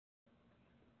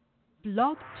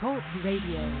Blog Talk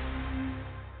Radio.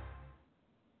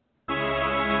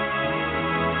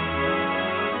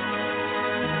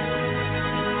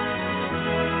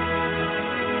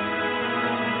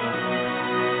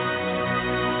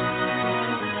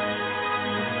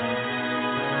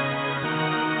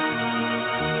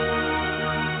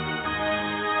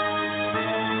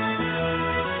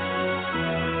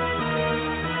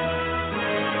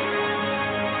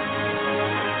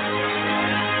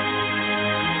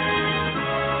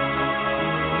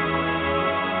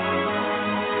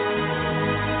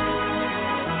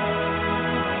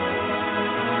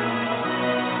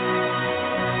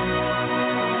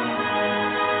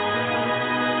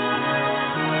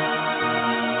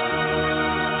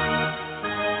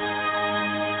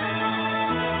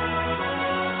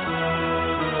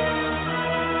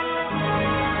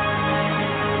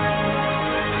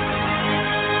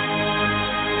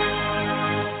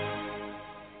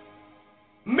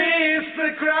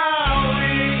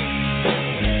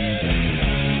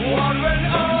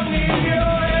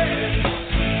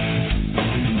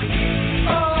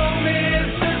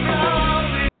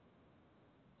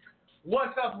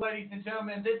 Ladies and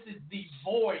gentlemen, this is the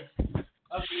voice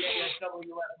of the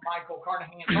ASWF, Michael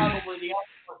Carnahan, probably the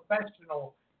only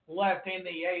professional left in the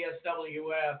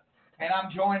ASWF, and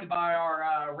I'm joined by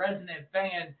our resident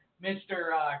fan,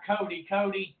 Mr. Cody.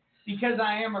 Cody, because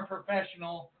I am a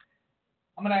professional,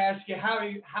 I'm going to ask you,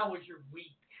 how was your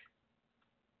week?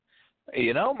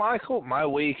 You know, Michael, my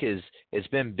week it's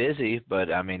been busy,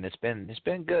 but I mean it's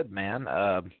been good, man.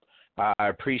 I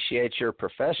appreciate your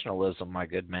professionalism, my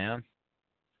good man.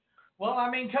 Well,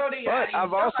 I mean, Cody, but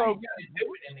I've also got to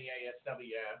do it in the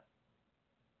ASWF.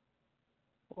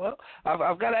 Well,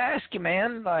 I've got to ask you,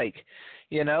 man. Like,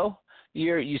 you know,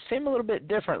 you seem a little bit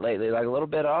different lately, like a little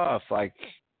bit off. Like,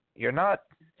 you're not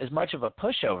as much of a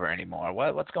pushover anymore.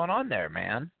 What's going on there,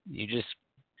 man? You just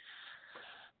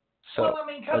well, I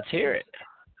mean, Cody, let's hear it.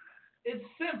 It's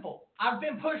simple. I've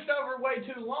been pushed over way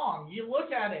too long. You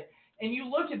look at it, and you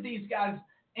look at these guys,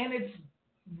 and it's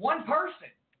one person.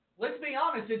 Let's be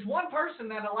honest, it's one person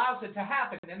that allows it to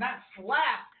happen, and that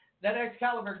slap that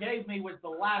Excalibur gave me was the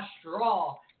last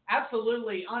straw.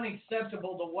 Absolutely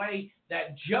unacceptable the way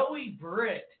that Joey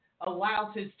Britt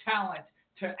allows his talent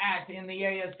to act in the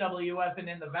ASWF and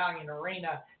in the Valiant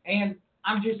Arena, and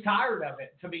I'm just tired of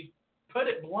it, to put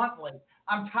it bluntly.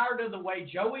 I'm tired of the way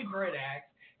Joey Britt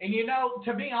acts, and you know,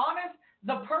 to be honest,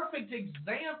 the perfect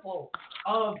example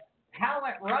of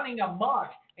talent running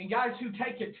amok and guys who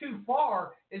take it too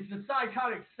far is the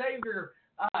Psychotic Savior,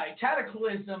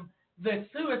 Cataclysm, the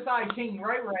Suicide King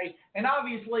Ray, and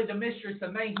obviously the Mistress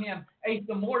of Mayhem,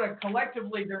 Asa Morta.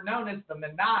 Collectively, they're known as the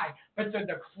Maniae, but they're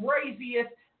the craziest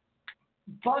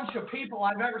bunch of people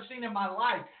I've ever seen in my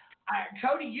life.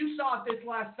 Cody, you saw it this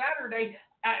last Saturday.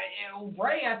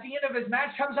 Ray, at the end of his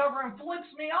match, comes over and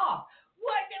flips me off.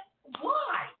 What?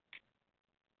 Why?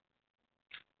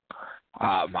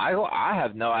 Michael, I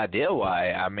have no idea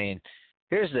why. I mean,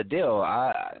 here's the deal.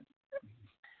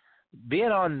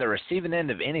 Being on the receiving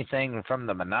end of anything from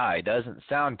the Maniae doesn't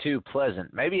sound too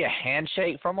pleasant. Maybe a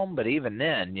handshake from them, but even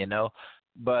then, you know.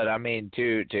 But, I mean,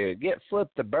 to get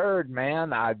flipped the bird,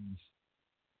 man,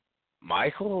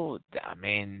 Michael, I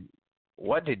mean,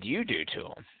 what did you do to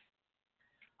him?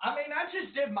 I mean, I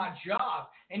just did my job.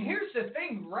 And here's the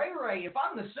thing, Ray, if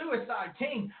I'm the Suicide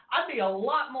King, I'd be a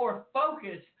lot more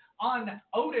focused on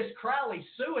Otis Crowley's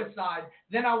suicide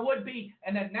than I would be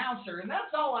an announcer. And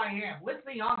that's all I am. Let's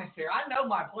be honest here. I know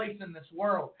my place in this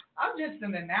world. I'm just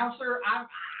an announcer.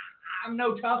 I'm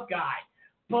no tough guy.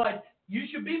 But you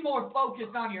should be more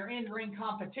focused on your in-ring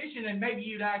competition, and maybe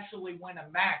you'd actually win a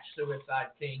match, Suicide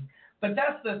King. But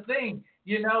that's the thing.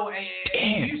 You know,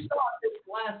 and you saw this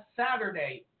last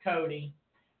Saturday, Cody.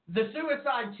 The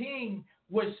Suicide King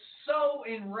was so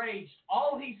enraged.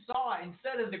 All he saw,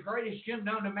 instead of the greatest gym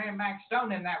known to man, Maxx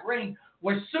Stone, in that ring,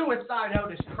 was Suicide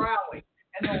Otis Crowley.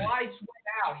 And the lights went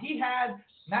out. He had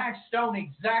Maxx Stone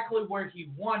exactly where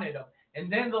he wanted him. And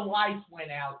then the lights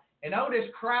went out. And Otis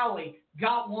Crowley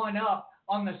got one up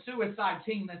on the Suicide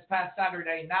King this past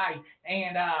Saturday night.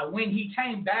 And when he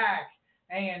came back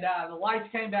and the lights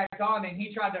came back on and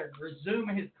he tried to resume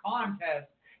his contest,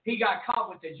 he got caught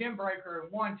with the gym breaker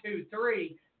in 1, 2,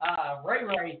 3.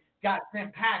 Ray got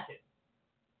sent packing.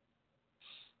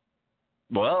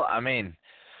 Well, I mean,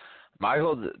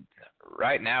 Michael,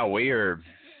 right now we are,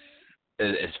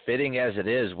 as fitting as it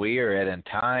is, we are at a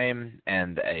time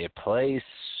and a place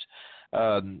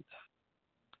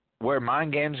where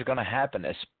mind games are going to happen,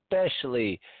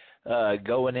 especially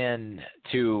going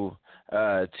into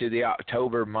the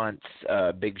October month's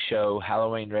big show,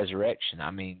 Halloween Resurrection. I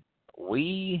mean,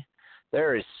 we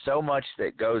there is so much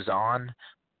that goes on,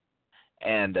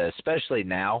 and especially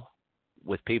now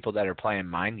with people that are playing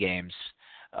mind games,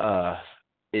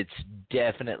 it's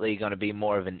definitely going to be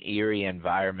more of an eerie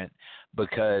environment,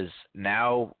 because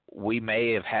now we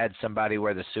may have had somebody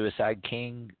where the Suicide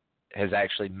King has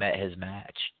actually met his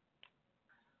match.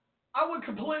 I would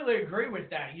completely agree with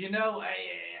that. You know,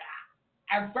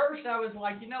 at first I was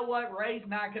like, you know what, Ray's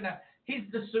not going to, he's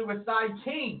the Suicide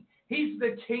King. He's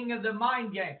the king of the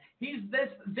mind game. This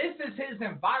is his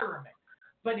environment.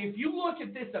 But if you look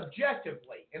at this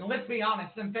objectively, and let's be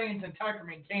honest, some fans in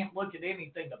Tuckerman can't look at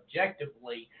anything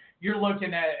objectively. You're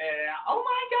looking at, oh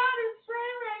my God, it's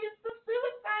Ray, it's the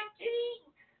Suicide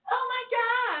King. Oh my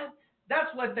God.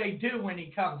 That's what they do when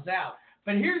he comes out.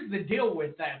 But here's the deal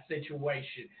with that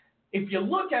situation. If you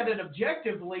look at it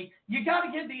objectively, you got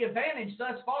to give the advantage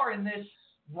thus far in this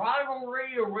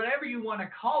rivalry or whatever you want to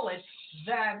call it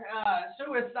that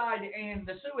Suicide and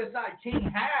the Suicide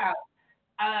King have.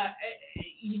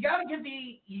 You got to give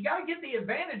the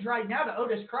advantage right now to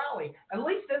Otis Crowley, at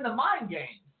least in the mind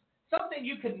games. Something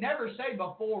you could never say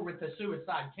before with the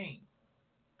Suicide King.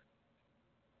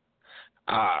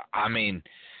 I mean,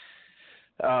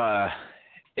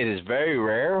 it is very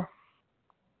rare,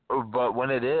 but when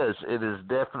it is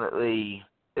definitely,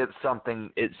 it's something,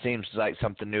 it seems like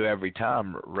something new every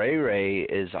time. Ray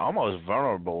is almost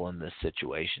vulnerable in this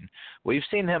situation. We've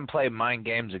seen him play mind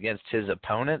games against his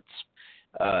opponents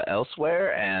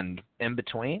elsewhere and in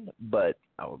between, but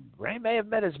Ray may have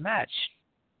met his match.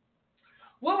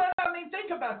 Well, I mean, think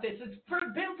about this. It's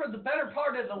been for the better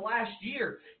part of the last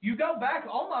year. You go back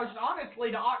almost,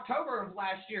 honestly, to October of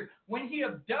last year when he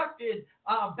abducted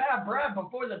Bad Brad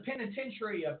before the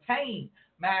Penitentiary of Pain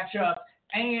matchup.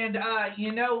 And,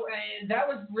 that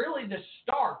was really the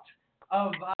start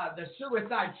of the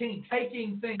Suicide King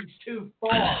taking things too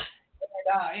far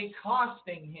and it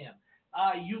costing him.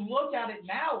 You look at it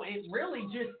now, it really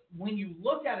just, when you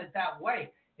look at it that way,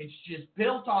 it's just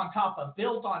built on top of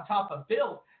built on top of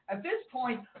built. At this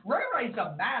point, Ray's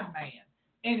a madman,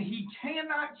 and he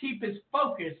cannot keep his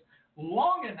focus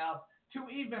long enough to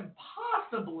even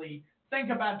possibly think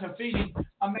about defeating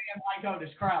a man like Otis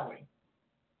Crowley.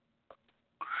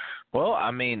 Well,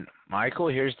 I mean, Michael,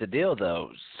 here's the deal,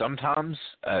 though. Sometimes,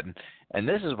 and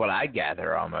this is what I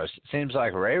gather almost, it seems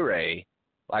like Ray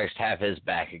likes to have his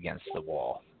back against the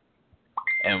wall.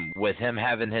 And with him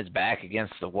having his back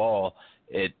against the wall,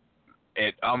 it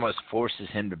almost forces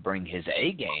him to bring his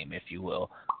A game, if you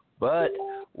will. But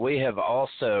we have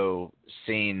also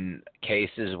seen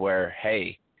cases where,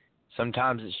 hey,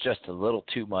 sometimes it's just a little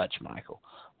too much, Michael.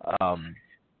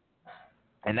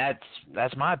 And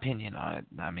that's my opinion on it.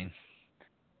 I mean,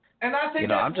 and I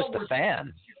think I'm just a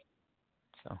fan.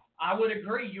 So I would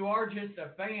agree. You are just a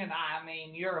fan. I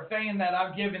mean, you're a fan that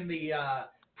I've given the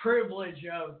privilege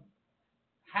of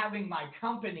having my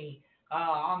company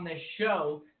on this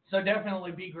show. So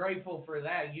definitely be grateful for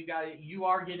that. You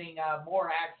are getting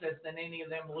more access than any of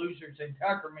them losers in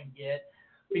Tuckerman get,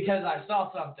 because I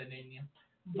saw something in you.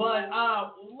 But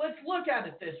let's look at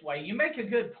it this way. You make a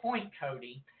good point,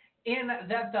 Cody, in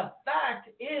that the fact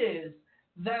is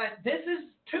that this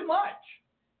is too much.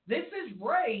 This is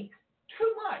Ray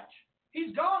too much.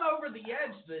 He's gone over the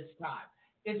edge this time.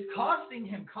 It's costing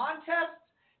him contests.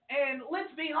 And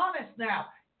let's be honest now,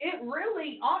 it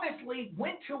really honestly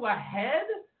went to a head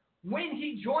when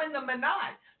he joined the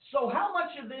Maniae. So how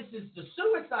much of this is the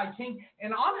Suicide King?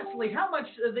 And honestly, how much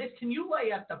of this can you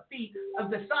lay at the feet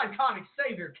of the Psychotic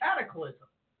Savior Cataclysm?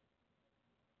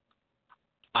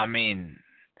 I mean,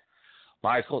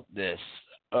 Michael,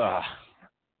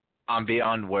 I'm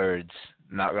beyond words,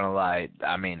 not going to lie.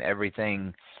 I mean,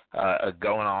 everything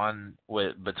going on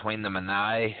between the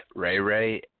Maniae,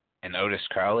 Ray, and Otis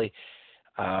Crowley.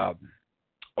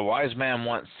 A wise man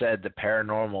once said the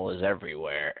paranormal is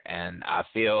everywhere, and I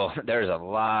feel there's a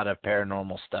lot of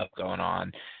paranormal stuff going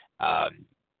on,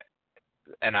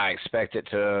 and I expect it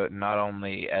to not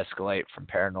only escalate from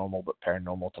paranormal, but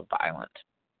paranormal to violent.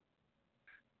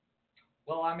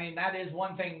 Well, I mean, that is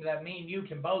one thing that me and you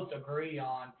can both agree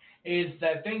on, is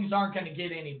that things aren't going to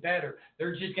get any better.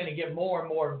 They're just going to get more and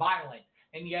more violent.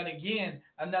 And yet again,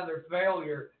 another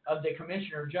failure of the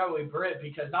Commissioner Joey Britt,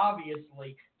 because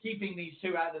obviously keeping these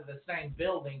two out of the same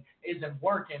building isn't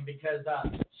working, because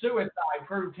Suicide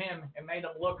proved him and made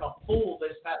him look a fool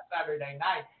this past Saturday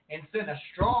night and sent a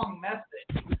strong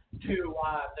message to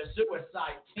the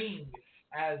Suicide King,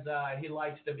 as he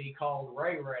likes to be called,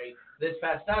 Ray, this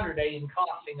past Saturday, and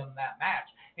costing him that match.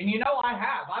 And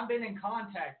I've been in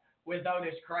contact with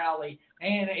Otis Crowley,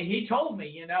 and he told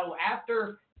me,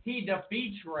 after he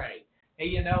defeats Ray,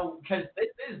 You know, because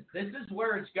this is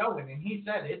where it's going. And he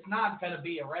said it's not going to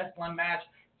be a wrestling match.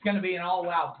 It's going to be an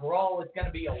all-out brawl. It's going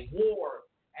to be a war.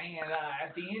 And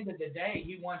at the end of the day,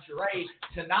 he wants Ray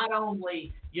to not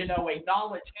only, you know,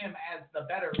 acknowledge him as the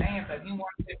better man, but he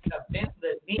wants him to bend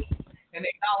the knee and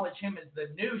acknowledge him as the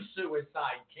new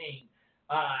Suicide King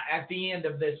at the end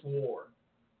of this war.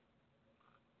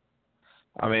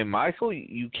 I mean, Michael,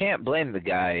 you can't blame the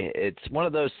guy. It's one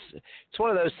of those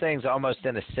things almost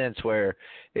in a sense where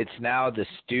it's now the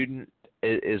student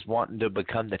is wanting to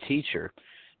become the teacher.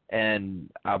 And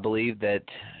I believe that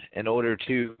in order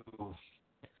to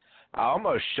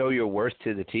almost show your worth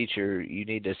to the teacher, you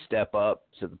need to step up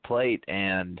to the plate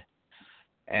and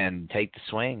take the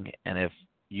swing. And if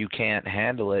you can't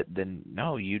handle it, then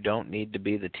no, you don't need to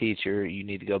be the teacher. You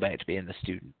need to go back to being the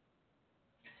student.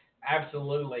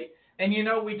 Absolutely. And, you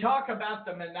know, we talk about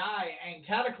the Maniae, and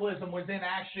Cataclysm was in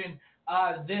action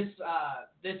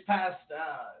this past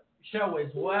show as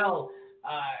well,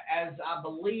 as I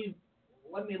believe,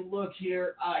 let me look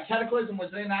here, Cataclysm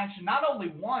was in action not only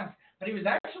once, but he was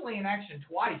actually in action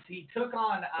twice. He took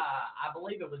on, I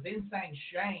believe it was Insane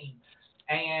Shane,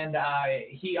 and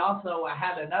he also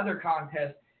had another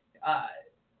contest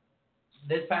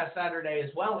this past Saturday as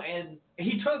well, and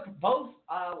he took both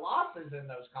losses in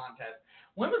those contests.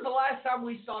 When was the last time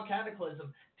we saw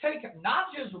Cataclysm take not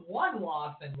just one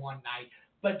loss in one night,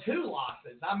 but two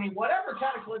losses? I mean, whatever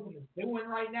Cataclysm is doing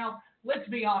right now, let's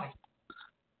be honest,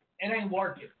 it ain't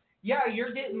working. Yeah,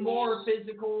 you're getting more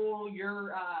physical,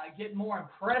 you're getting more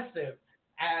impressive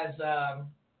as a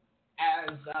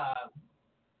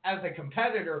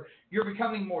competitor. You're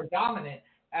becoming more dominant,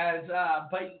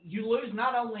 but you lose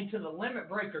not only to the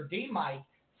Limitbreaker DeMike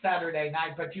Saturday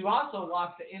night, but you also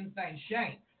lost to Insane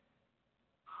Shane.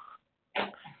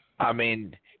 I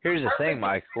mean, here's the thing,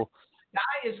 Michael.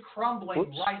 Guy is crumbling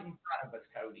right in front of us,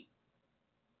 Cody.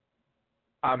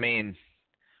 I mean,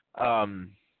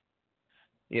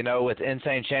 you know, with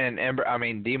Insane Shane and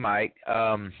DeMike,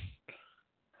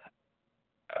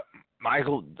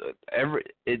 Michael,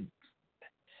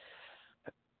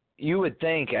 you would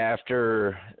think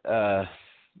after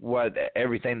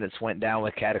everything that's went down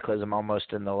with Cataclysm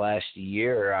almost in the last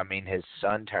year, I mean, his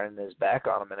son turning his back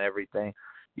on him and everything,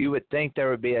 you would think there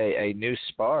would be a new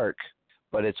spark,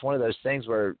 but it's one of those things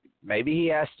where maybe he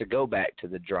has to go back to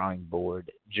the drawing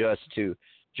board just to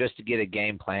get a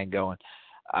game plan going.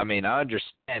 I mean, I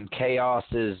understand chaos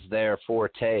is their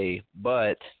forte,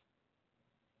 but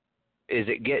is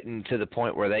it getting to the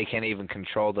point where they can't even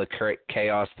control the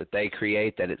chaos that they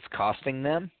create, that it's costing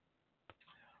them?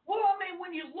 Well, I mean,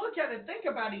 when you look at it, think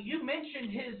about it. You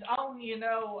mentioned his own, you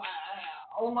know,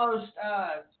 almost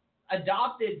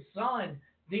adopted son,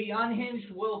 the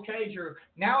unhinged Will Cage, or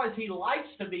now as he likes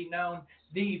to be known,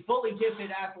 the fully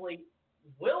gifted athlete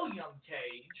William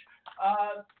Cage.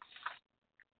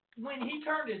 When he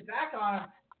turned his back on him,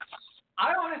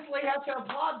 I honestly have to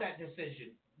applaud that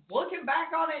decision. Looking back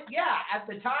on it, yeah, at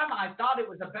the time I thought it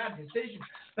was a bad decision.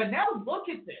 But now look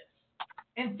at this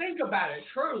and think about it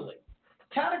truly.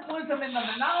 Cataclysm and the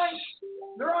Maniae,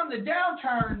 they're on the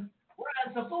downturn,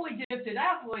 whereas the fully gifted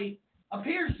athlete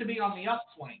appears to be on the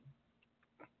upswing.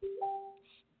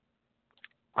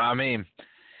 I mean,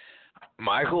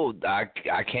 Michael, I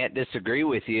can't disagree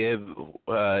with you.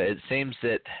 It seems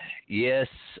that, yes,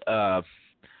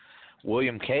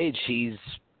 William Cage, he's,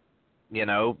 you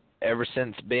know, ever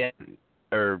since being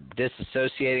or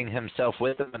disassociating himself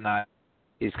with them, and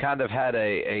he's kind of had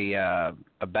a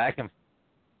back and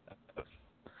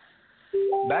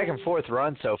forth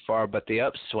run so far, but the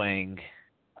upswing,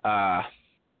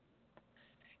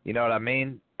 you know what I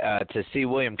mean? To see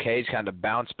William Cage kind of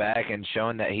bounce back and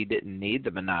showing that he didn't need the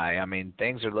Maniae, I mean,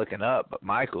 things are looking up. But,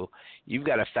 Michael, you've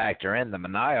got to factor in the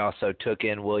Maniae also took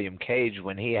in William Cage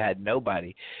when he had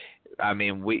nobody. I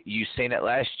mean, you've seen it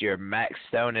last year. Maxx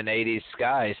Stone and 80s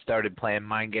Sky started playing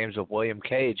mind games with William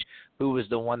Cage. Who was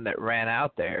the one that ran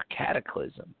out there?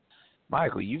 Cataclysm.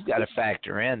 Michael, you've got to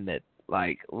factor in that,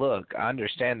 like, look, I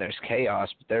understand there's chaos,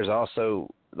 but there's also,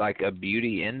 like, a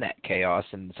beauty in that chaos,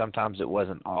 and sometimes it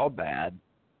wasn't all bad.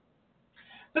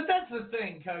 But that's the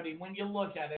thing, Cody, when you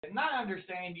look at it, and I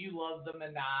understand you love the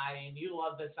Maniae and you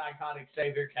love the Psychotic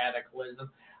Savior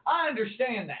Cataclysm. I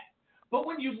understand that. But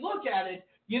when you look at it,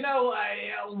 you know,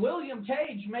 William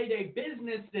Cage made a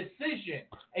business decision,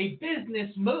 a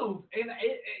business move, and,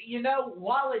 you know,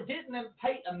 while it didn't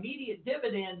pay immediate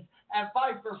dividends at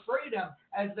Fight for Freedom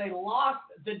as they lost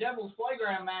the Devil's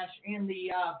Playground match in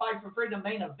the Fight for Freedom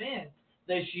main event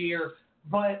this year,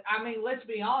 but, I mean, let's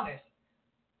be honest.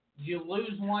 You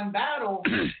lose one battle,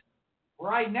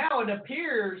 right now it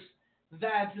appears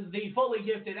that the fully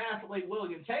gifted athlete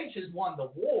William Cage has won the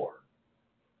war.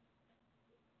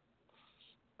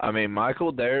 I mean,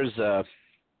 Michael, there's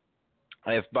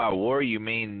if by war you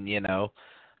mean,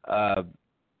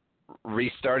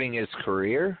 restarting his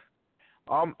career,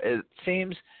 it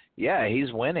seems, yeah,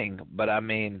 he's winning. But I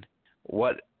mean,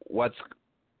 what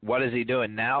is he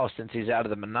doing now since he's out of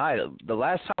the Maniae? The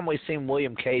last time we seen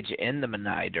William Cage in the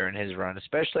Maniae during his run,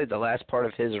 especially the last part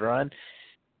of his run,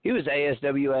 he was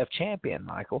ASWF champion,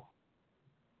 Michael.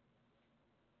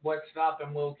 What's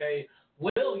stopping William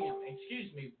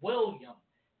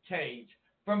Cage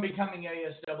from becoming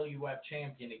ASWF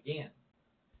champion again?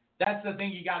 That's the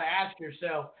thing you got to ask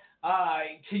yourself.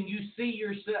 Can you see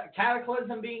your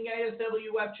Cataclysm being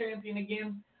ASWF champion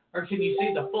again? Or can you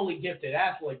see the fully gifted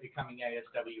athlete becoming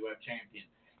ASWF champion?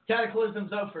 Cataclysm's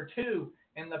 0-2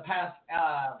 in the past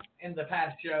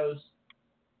shows.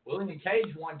 William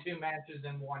Cage won 2 matches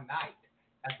in one night.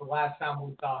 That's the last time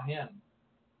we saw him.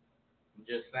 I'm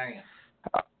just saying.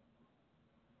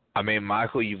 I mean,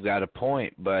 Michael, you've got a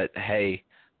point, but hey,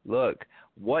 look,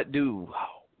 what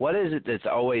is it that's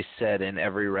always said in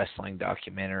every wrestling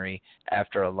documentary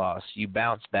after a loss? You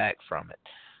bounce back from it.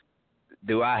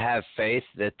 Do I have faith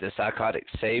that the Psychotic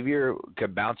Savior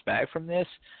could bounce back from this?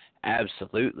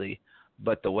 Absolutely.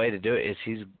 But the way to do it is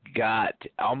he's got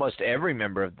almost every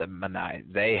member of the Maniae.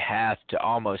 They have to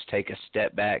almost take a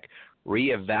step back,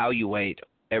 reevaluate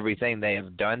everything they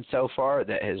have done so far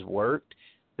that has worked,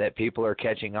 that people are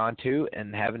catching on to,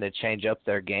 and having to change up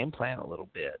their game plan a little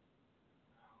bit.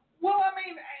 Well, I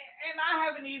mean,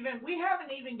 and we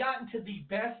haven't even gotten to the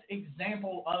best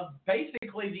example of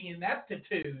basically the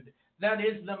ineptitude that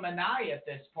is the Maniae at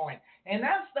this point. And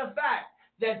that's the fact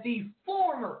that the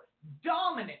former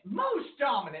most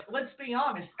dominant, let's be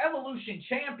honest, Evolution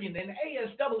Champion in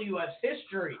ASWF's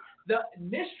history, the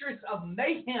Mistress of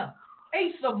Mayhem,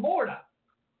 Asa Morta.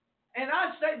 And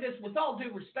I say this with all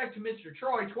due respect to Mr.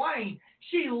 Troy Twain.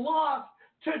 She lost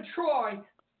to Troy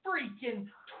freaking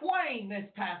Twain this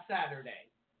past Saturday.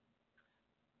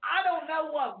 I don't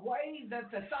know what way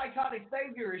that the Psychotic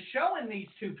Savior is showing these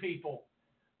two people,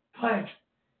 but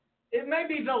it may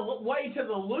be the way to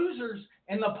the losers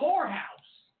in the poorhouse.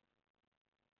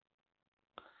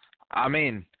 I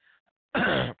mean,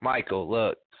 Michael,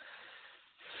 look,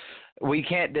 we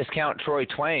can't discount Troy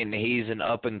Twain. He's an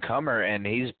up-and-comer, and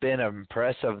he's been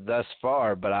impressive thus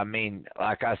far. But, I mean,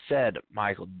 like I said,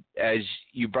 Michael, as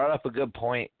you brought up a good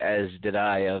point, as did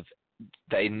I, of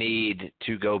they need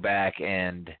to go back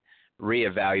and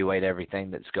reevaluate everything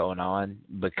that's going on,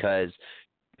 because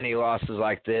any losses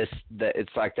like this, that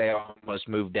it's like they almost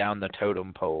moved down the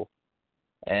totem pole.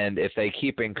 And if they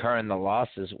keep incurring the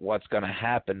losses, what's going to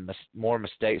happen? More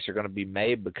mistakes are going to be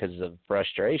made because of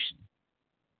frustration.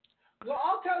 Well,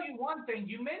 I'll tell you one thing.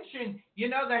 You mentioned,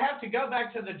 they have to go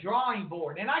back to the drawing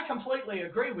board, and I completely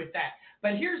agree with that.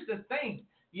 But here's the thing.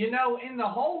 In the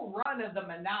whole run of the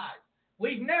Maniae,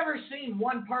 we've never seen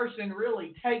one person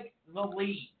really take the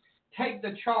lead, take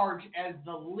the charge as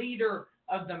the leader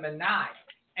of the Maniae.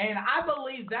 And I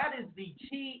believe that is the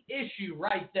key issue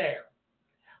right there.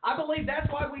 I believe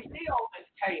that's why we see all this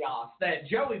chaos that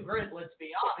Joey Britt, let's be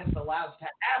honest, allows to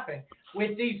happen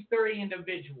with these 3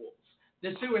 individuals.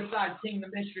 The Suicide King,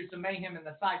 the Mistress of Mayhem, and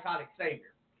the Psychotic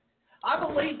Savior. I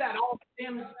believe that all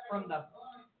stems from the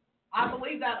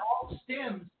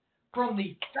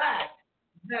fact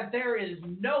that there is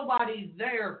nobody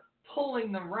there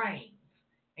pulling the reins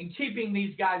and keeping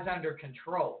these guys under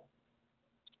control.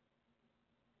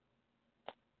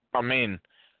 I mean,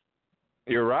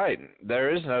 you're right.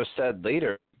 There is no said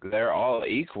leader. They're all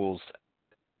equals.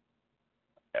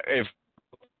 If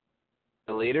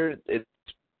the leader, it's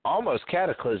almost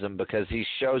Cataclysm because he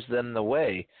shows them the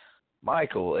way.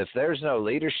 Michael, if there's no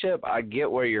leadership, I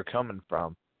get where you're coming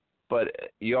from. But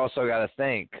you also got to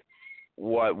think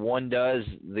what one does,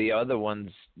 the other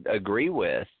ones agree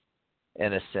with,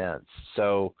 in a sense.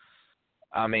 So,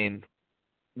 I mean,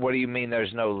 what do you mean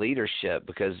there's no leadership?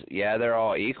 Because, yeah, they're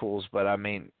all equals, but, I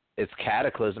mean, it's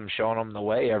Cataclysm showing them the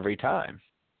way every time.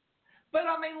 But,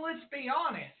 I mean, let's be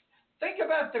honest. Think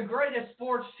about the greatest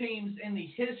sports teams in the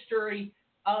history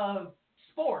of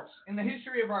sports, in the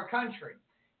history of our country.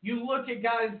 You look at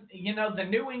guys, the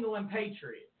New England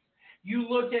Patriots. You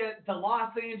look at the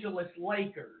Los Angeles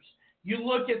Lakers. You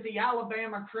look at the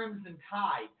Alabama Crimson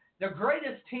Tide. The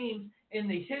greatest teams in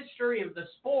the history of the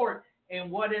sport. And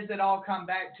what does it all come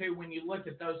back to when you look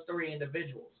at those 3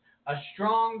 individuals? A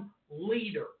strong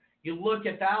leader. You look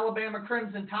at the Alabama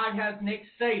Crimson Tide has Nick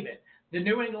Saban. The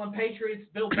New England Patriots,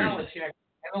 Bill Belichick.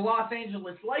 And the Los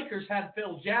Angeles Lakers had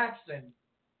Phil Jackson.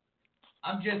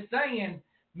 I'm just saying,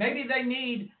 maybe they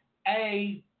need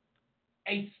a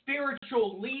a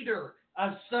spiritual leader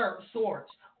of sorts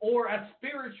or a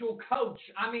spiritual coach.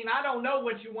 I mean, I don't know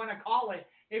what you want to call it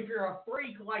if you're a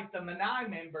freak like the Maniae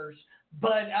members,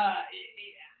 but I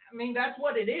mean, that's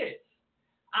what it is.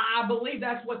 I believe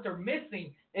that's what they're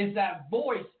missing is that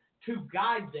voice to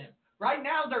guide them. Right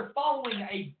now, they're following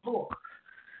a book.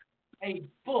 A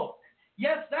book.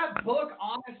 Yes, that book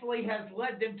honestly has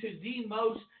led them to be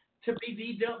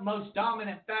the most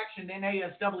dominant faction in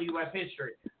ASWF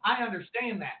history. I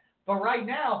understand that. But right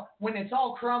now, when it's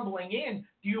all crumbling in,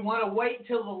 do you want to wait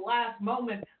till the last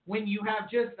moment when you have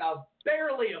just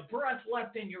barely a breath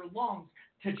left in your lungs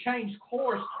to change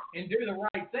course and do the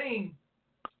right thing?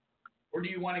 Or do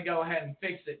you want to go ahead and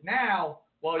fix it now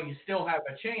while you still have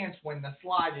a chance when the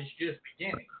slide is just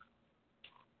beginning?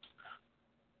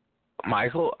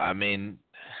 Michael, I mean,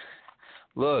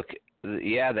 look,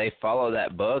 yeah, they follow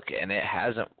that book, and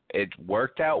it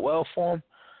worked out well for them.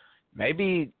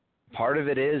 Maybe part of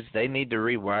it is they need to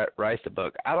rewrite the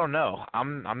book. I don't know.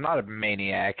 I'm not a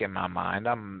maniac in my mind.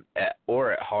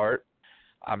 Or at heart,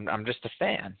 I'm just a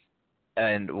fan,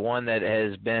 and one that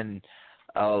has been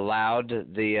allowed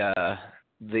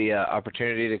the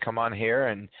opportunity to come on here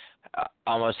and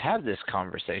almost have this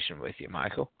conversation with you,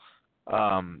 Michael.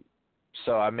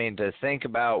 So, I mean, to think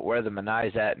about where the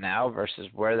Maniae's at now versus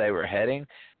where they were heading,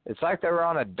 it's like they were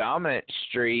on a dominant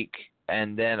streak,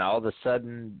 and then all of a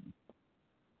sudden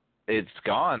it's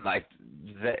gone. Like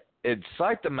it's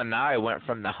like the Maniae went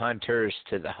from the hunters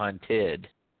to the hunted,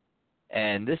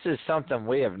 and this is something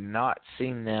we have not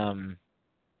seen them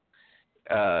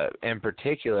in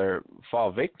particular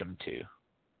fall victim to.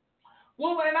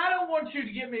 Well, and I don't want you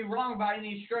to get me wrong by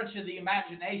any stretch of the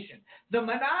imagination. The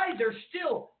Maniae, they're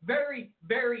still very,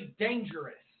 very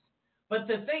dangerous. But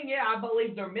the thing, I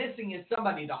believe they're missing is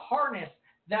somebody to harness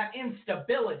that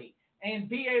instability and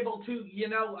be able to,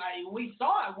 we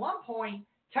saw at one point,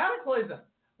 Cataclysm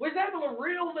was able to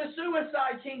reel the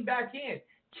Suicide King back in,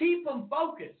 keep them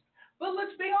focused. But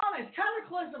let's be honest,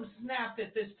 Cataclysm snapped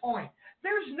at this point.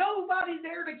 There's nobody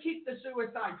there to keep the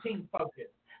Suicide King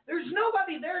focused. There's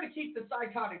nobody there to keep the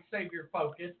Psychotic Savior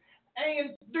focused,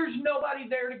 and there's nobody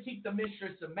there to keep the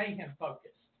Mistress of Mayhem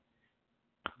focused.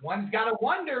 One's got to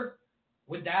wonder,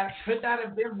 could that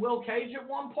have been Will Cage at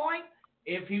one point?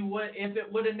 If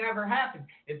it would have never happened.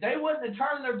 If they wouldn't have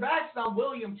turned their backs on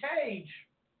William Cage,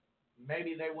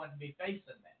 maybe they wouldn't be facing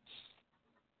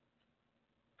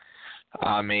that.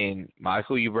 I mean,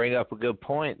 Michael, you bring up a good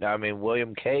point. I mean,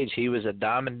 William Cage, he was a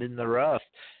diamond in the rough.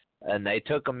 And they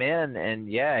took him in, and,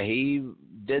 yeah, he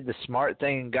did the smart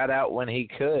thing and got out when he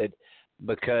could,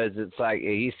 because it's like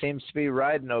he seems to be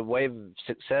riding a wave of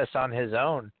success on his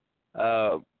own.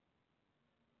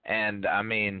 And, I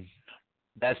mean,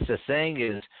 that's the thing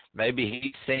is maybe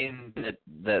he's seen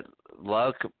that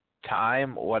luck,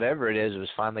 time, whatever it is, was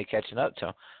finally catching up to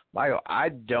him. Michael, I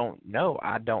don't know.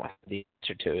 I don't have the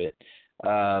answer to it.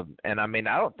 And, I mean,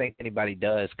 I don't think anybody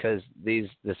does because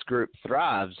this group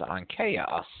thrives on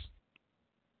chaos.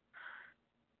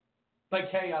 But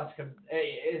chaos,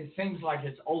 it seems like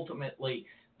it's ultimately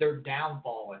their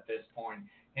downfall at this point.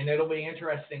 And it'll be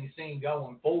interesting seeing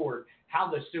going forward how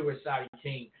the Suicide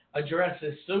King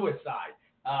addresses suicide,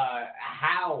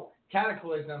 how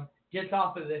Cataclysm gets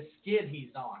off of this skid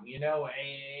he's on.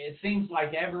 It seems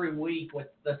like every week with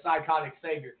the Psychotic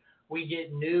Savior, we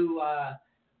get new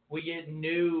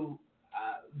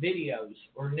videos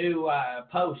or new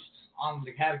posts on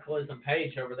the Cataclysm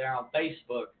page over there on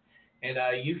Facebook. And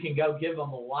you can go give them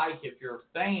a like if you're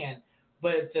a fan.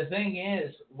 But the thing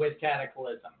is with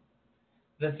Cataclysm,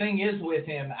 the thing is with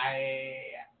him,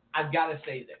 I've got to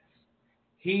say this.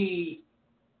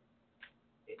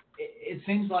 It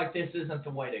seems like this isn't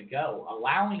the way to go.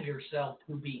 Allowing yourself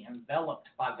to be enveloped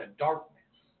by the darkness,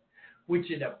 which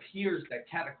it appears that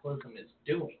Cataclysm is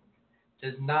doing,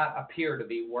 does not appear to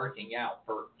be working out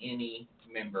for any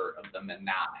member of the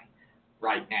Maniae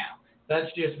right now.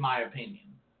 That's just my opinion.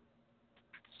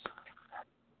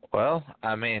 Well,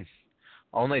 I mean,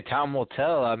 only time will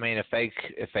tell. I mean, if they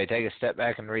take a step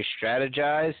back and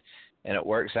re-strategize and it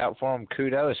works out for them,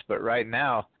 kudos. But right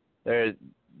now, they're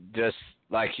just,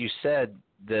 like you said,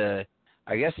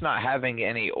 I guess not having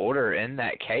any order in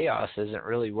that chaos isn't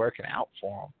really working out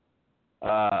for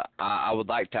them. I would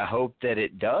like to hope that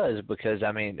it does because,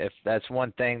 I mean, if that's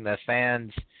one thing the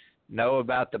fans know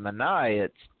about the Maniae,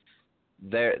 it's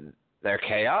they're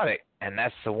chaotic. And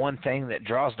that's the one thing that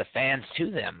draws the fans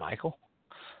to them, Michael.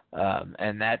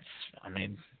 And that's, I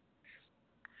mean,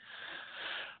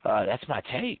 that's my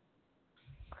take.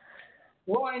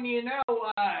 Well, and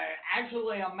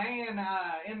actually a man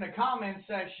in the comment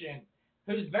section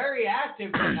who's very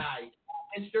active tonight,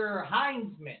 Mr.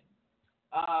 Heinzman,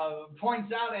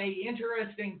 points out a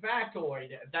interesting factoid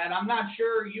that I'm not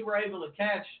sure you were able to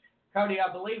catch, Cody.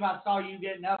 I believe I saw you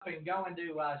getting up and going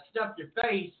to stuff your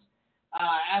face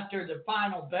after the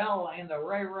final bell in the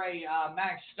Ray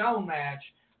Maxx Stone match.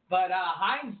 But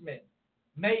Heinzman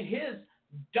made his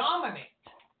dominant,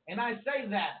 and I say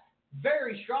that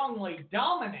very strongly,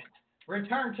 dominant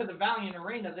return to the Valiant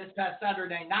Arena this past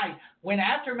Saturday night when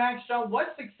after Maxx Stone was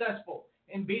successful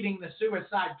in beating the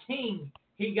Suicide King,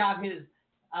 he got his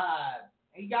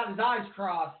eyes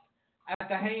crossed at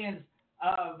the hands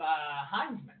of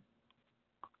Heinzman.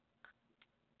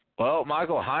 Well,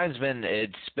 Michael Heinzman,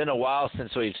 it's been a while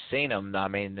since we've seen him. I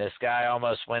mean, this guy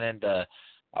almost went into,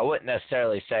 I wouldn't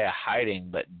necessarily say a hiding,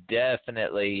 but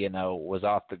definitely, was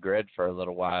off the grid for a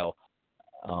little while.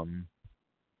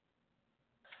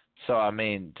 So, I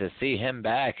mean, to see him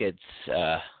back, it's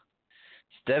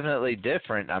definitely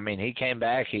different. I mean, he came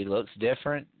back, he looks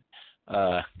different,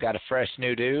 got a fresh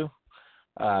new do.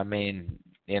 I mean,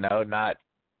 not,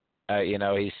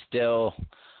 he's still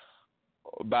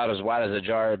about as wide as a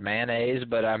jar of mayonnaise,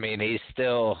 but I mean, he's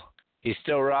still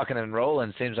rocking and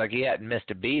rolling. Seems like he hadn't missed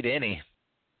a beat any.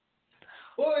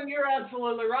 Well, and you're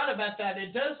absolutely right about that.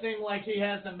 It does seem like he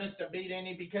hasn't missed a beat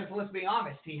any because, let's be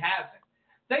honest, he hasn't.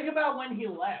 Think about when he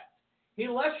left. He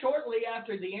left shortly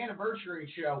after the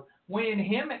anniversary show when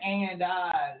him and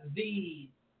the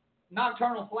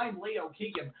Nocturnal Flame, Leo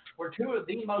Keegan, were two of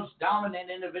the most dominant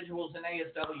individuals in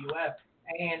ASWF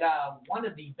and one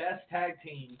of the best tag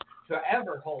teams to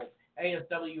ever hold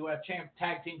ASWF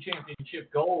Tag Team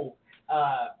Championship gold.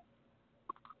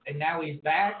 And now he's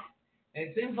back. And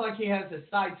it seems like he has his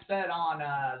sights set on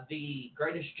the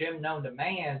greatest gym known to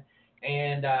man.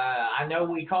 And I know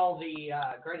we call the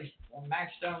greatest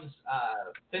Maxx Stone's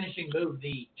finishing move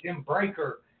the Gym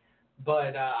Breaker,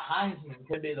 but Heinzman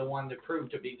could be the one to prove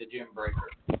to be the Gym Breaker.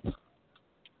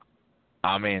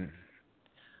 I mean,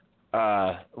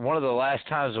 one of the last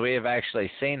times we have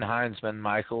actually seen Heinzman,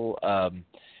 Michael,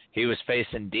 he was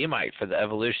facing DeMike for the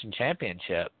Evolution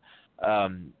Championship.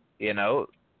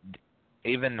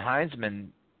 Even Heinzman,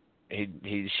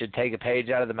 he should take a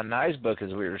page out of the Maniae's book, as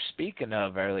we were speaking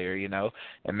of earlier,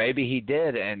 and maybe he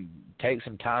did, and take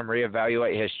some time,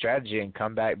 reevaluate his strategy, and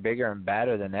come back bigger and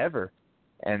badder than ever.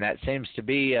 And that seems to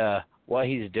be what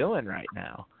he's doing right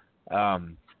now.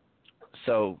 And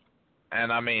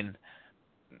I mean,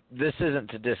 this isn't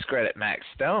to discredit Maxx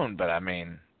Stone, but I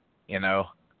mean,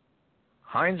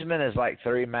 Heinzman is like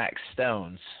 3 Maxx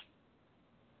Stones.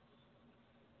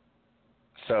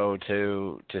 So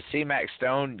to see Maxx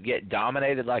Stone get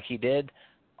dominated like he did,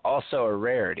 also a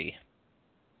rarity.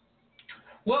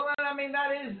 Well, I mean,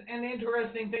 that is an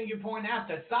interesting thing you point out.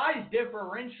 The size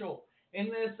differential in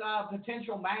this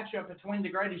potential matchup between the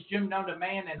greatest gym known to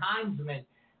man and Heinzman,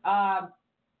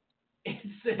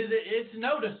 it's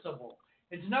noticeable.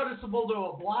 It's noticeable to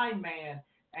a blind man.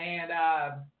 And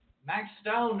Maxx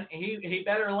Stone, he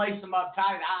better lace him up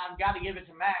tight. I've got to give it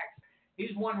to Max.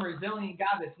 He's one resilient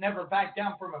guy that's never backed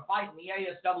down from a fight in the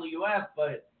ASWF.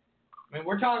 But, I mean,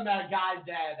 we're talking about a guy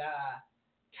that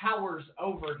towers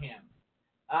over him.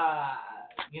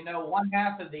 One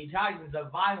half of the Titans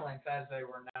of Violence, as they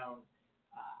were known.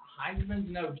 Heinzman's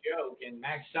no joke, and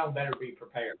Maxx Stone better be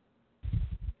prepared.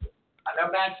 I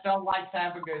know Maxx Stone likes to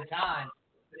have a good time,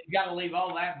 but he's got to leave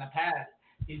all that in the past.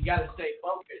 He's got to stay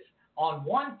focused on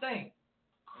one thing,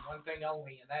 and one thing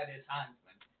only, and that is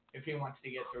Heinzman, if he wants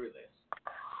to get through this.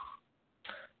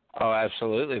 Oh,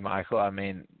 absolutely, Michael. I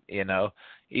mean,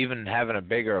 even having a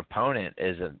bigger opponent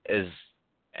is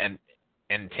an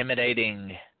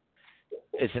intimidating.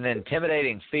 It's an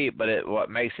intimidating feat, but what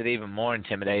makes it even more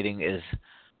intimidating is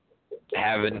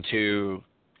having to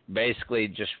basically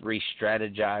just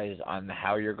re-strategize on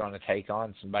how you're going to take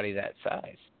on somebody that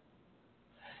size.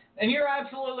 And you're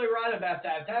absolutely right about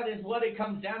that. That is what it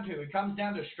comes down to. It comes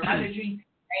down to strategy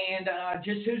and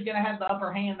just who's going to have the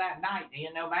upper hand that night.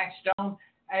 Maxx Stone,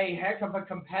 a heck of a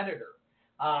competitor.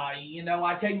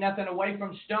 I take nothing away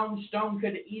from Stone. Stone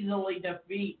could easily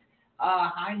defeat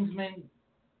Heinzman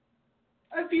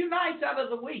a few nights out of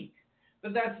the week.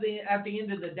 But at the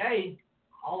end of the day,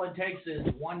 all it takes is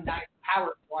one night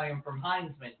power slam from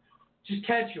Heinzman. Just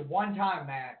catch you one time,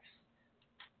 Max.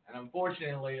 And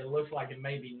unfortunately, it looks like it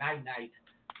may be night-night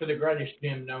for the greatest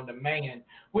gym known to man.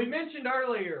 We mentioned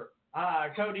earlier,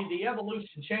 Cody, the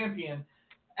Evolution Champion,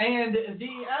 and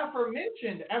the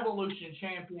aforementioned Evolution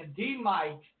Champion,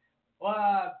 DeMike,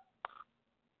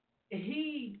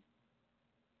 he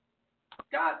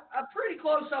got a pretty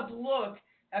close-up look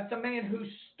at the man who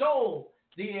stole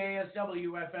the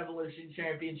ASWF Evolution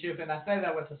Championship, and I say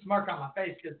that with a smirk on my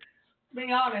face because, to be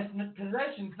honest,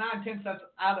 possession's 9/10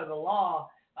 out of the law.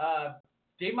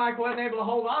 DeMike wasn't able to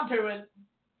hold on to it.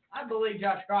 I believe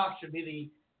Josh Cross should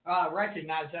be the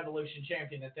recognized Evolution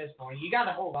Champion at this point. You got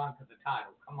to hold on to the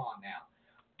title. Come on now.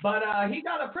 But he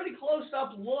got a pretty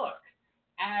close-up look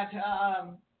at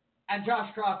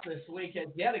Josh Cross this week.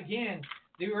 And yet again,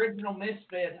 the original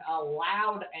Misfit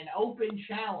allowed an open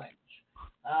challenge.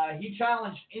 He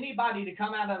challenged anybody to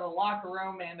come out of the locker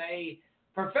room, and a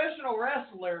professional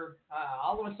wrestler,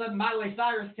 all of a sudden Miley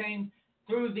Cyrus came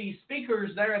through the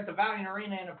speakers there at the Valiant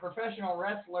Arena, and a professional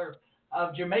wrestler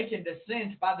of Jamaican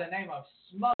descent by the name of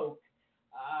Smoke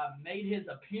made his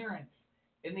appearance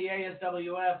in the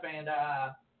ASWF, and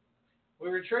we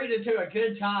were treated to a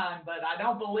good time, but I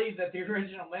don't believe that the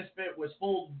original Misfit was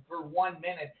fooled for 1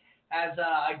 minute, as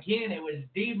again, it was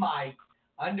DeMike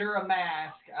under a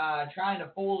mask trying to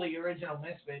fool the original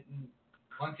Misfit, and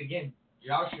once again,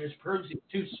 Josh just proves he's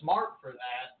too smart for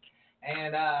that,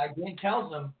 and again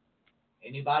tells him,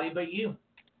 anybody but you.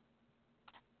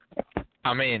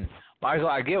 I mean, Michael,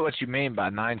 I get what you mean by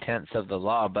 9/10 of the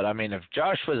law, but I mean, if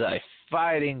Josh was a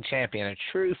fighting champion, a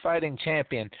true fighting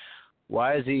champion,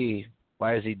 why is he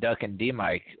ducking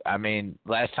DeMike? I mean,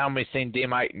 last time we seen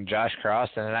DeMike and Josh Cross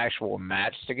in an actual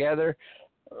match together,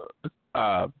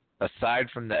 aside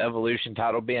from the Evolution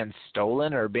title being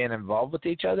stolen or being involved with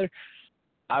each other,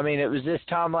 I mean, it was this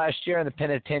time last year in the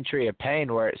Penitentiary of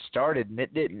Pain where it started, and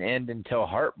it didn't end until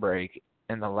Heartbreak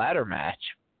in the ladder match.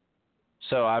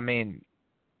 So, I mean,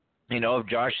 you know, if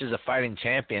Josh is a fighting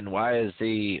champion, what's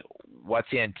he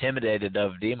intimidated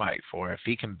of DeMike for? If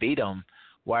he can beat him,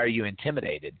 why are you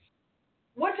intimidated?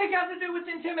 What's it got to do with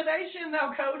intimidation,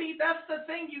 though, Cody? That's the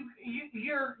thing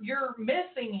you're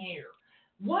missing here.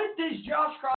 What does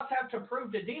Josh Cross have to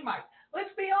prove to DeMike?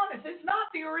 Let's be honest, it's not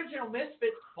the original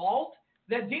Misfit's fault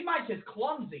that DeMike is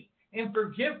clumsy and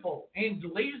forgetful and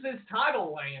leaves his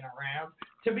title laying around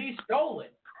to be stolen.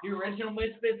 The original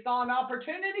Misfit saw an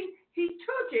opportunity, he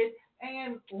took it,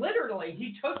 and literally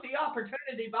he took the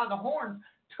opportunity by the horns,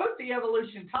 took the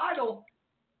Evolution title,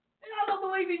 and I don't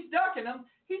believe he's ducking him.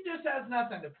 He just has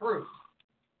nothing to prove.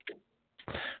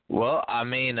 Well, I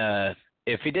mean,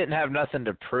 if he didn't have nothing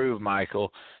to prove,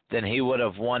 Michael, then he would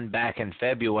have won back in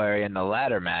February in the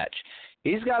ladder match.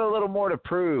 He's got a little more to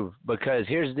prove because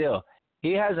here's the deal.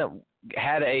 He hasn't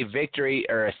had a victory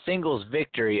or a singles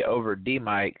victory over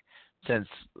DeMike since,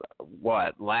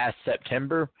 last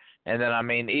September? And then, I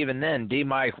mean, even then,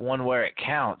 DeMike won where it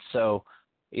counts. So,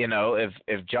 you know,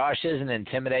 if Josh isn't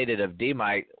intimidated of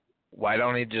DeMike, why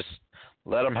don't he just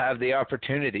let him have the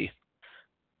opportunity?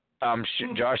 I'm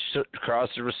sure Josh Cross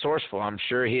is resourceful. I'm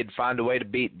sure he'd find a way to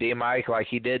beat DeMike like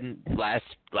he did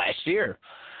last year,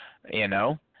 you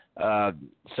know?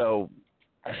 So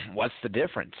what's the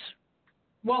difference?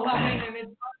 Well, I mean, and it's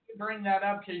funny to bring that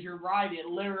up because you're right. It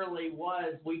literally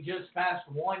was. We just passed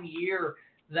 1 year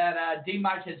that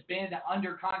DeMike has been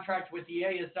under contract with the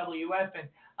ASWF, and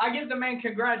I give the man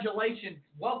congratulations.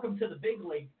 Welcome to the big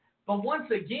league. But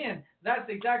once again, that's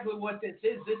exactly what this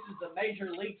is. This is the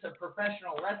major leagues of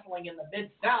professional wrestling in the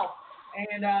Mid-South,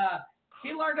 and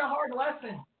he learned a hard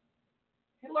lesson.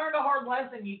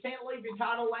 You can't leave your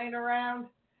title laying around,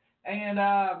 and,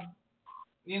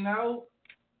 you know,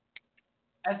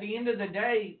 at the end of the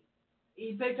day,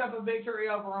 he picked up a victory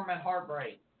over him at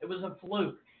Heartbreak. It was a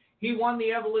fluke. He won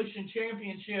the Evolution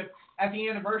Championship at the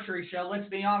anniversary show. Let's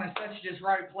be honest, that's just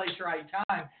right place, right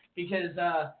time, because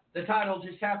the title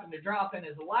just happened to drop in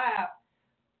his lap.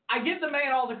 I give the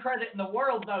man all the credit in the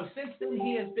world, though. Since then,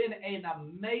 he has been an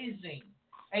amazing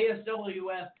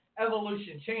ASWF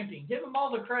Evolution Champion. Give him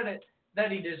all the credit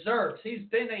that he deserves. He's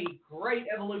been a great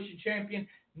Evolution Champion,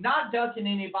 not ducking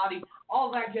anybody,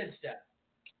 all that good stuff.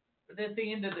 But at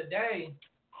the end of the day,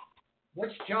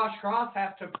 what's Josh Cross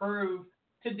have to prove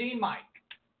to DeMike?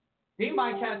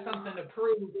 DeMike has something to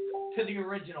prove to the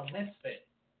original Misfit.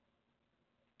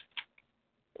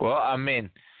 Well, I mean,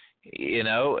 you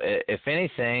know, if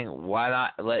anything, why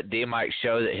not let DeMike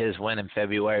show that his win in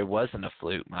February wasn't a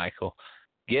fluke, Michael?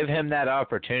 Give him that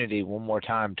opportunity one more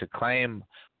time to claim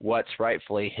what's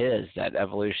rightfully his, that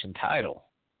Evolution title.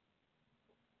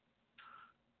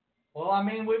 Well, I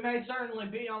mean, we may certainly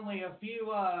be only a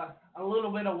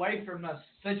little bit away from a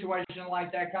situation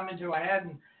like that coming to a head.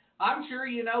 And I'm sure,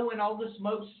 you know, when all the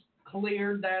smoke's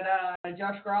cleared, that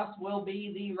Josh Cross will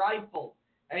be the rightful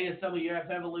ASWF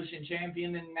Evolution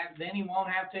Champion, and then he won't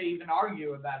have to even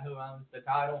argue about who owns the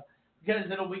title,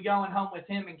 because it'll be going home with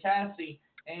him and Cassie,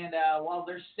 and while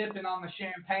they're sipping on the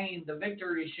champagne, the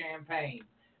victory champagne.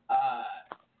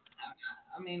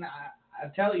 I mean, I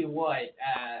tell you what,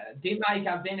 DeMike,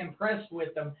 I've been impressed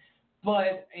with him,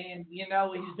 and you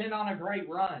know, he's been on a great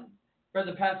run for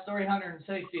the past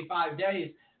 365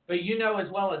 days, but you know as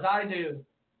well as I do,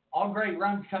 all great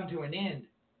runs come to an end.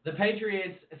 The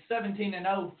Patriots'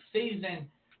 17-0 season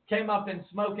came up in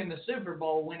smoke in the Super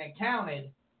Bowl when it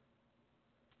counted.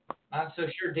 Not so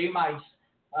sure DeMike's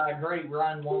great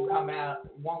run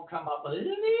won't come up a little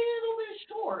bit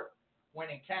short when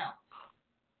it counts.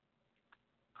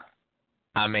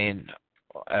 I mean,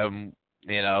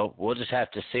 we'll just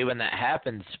have to see when that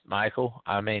happens, Michael.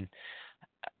 I mean,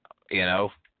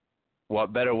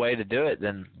 what better way to do it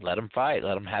than let them fight,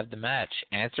 let them have the match.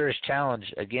 Answer his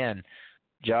challenge. Again,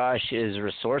 Josh is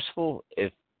resourceful.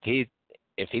 If he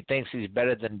thinks he's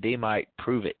better than DeMike,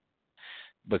 prove it.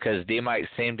 Because DeMike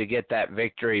seemed to get that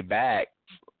victory back,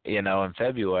 in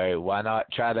February. Why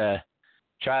not try to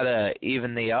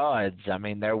even the odds? I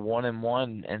mean, they're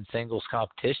 1-1 in singles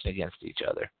competition against each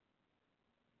other.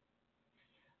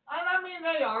 I mean,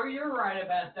 they are. You're right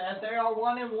about that. They are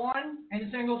 1-1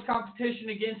 in singles competition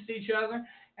against each other,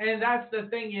 and that's the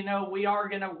thing. We are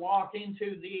going to walk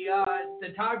into the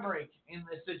tiebreak in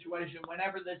this situation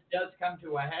whenever this does come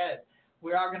to a head.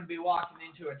 We are going to be walking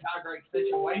into a tiebreak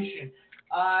situation.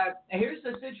 Here's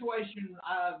the situation,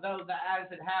 though, that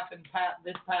as it happened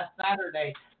this past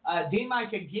Saturday,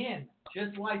 DeMike again,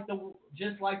 just like the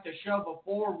show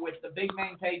before with the big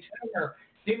man Toomer,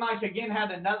 DeMike again had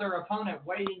another opponent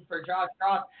waiting for Josh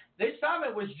Cross. This time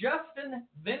it was Justin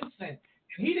Venson.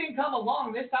 He didn't come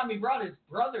along. This time he brought his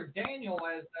brother Daniel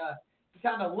as he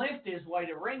kind of limped his way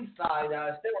to ringside,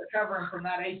 still recovering from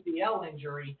that ACL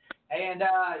injury. And,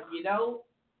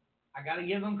 I got to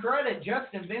give him credit.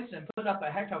 Justin Venson put up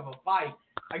a heck of a fight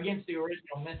against the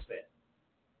original Misfit.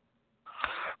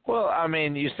 Well, I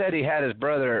mean, you said he had his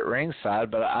brother at ringside,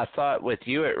 but I thought with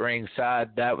you at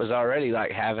ringside, that was already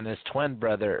like having his twin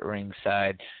brother at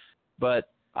ringside. But,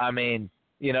 I mean,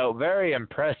 very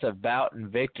impressive bout and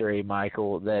victory,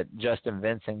 Michael, that Justin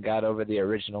Venson got over the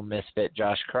original Misfit,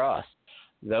 Josh Cross.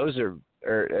 Those are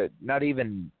not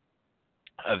even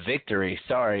a victory,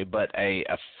 but a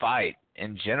fight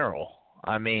in general.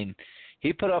 I mean,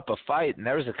 he put up a fight, and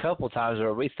there was a couple times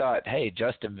where we thought, hey,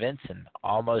 Justin Venson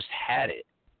almost had it.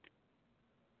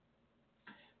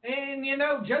 And,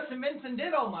 Justin Venson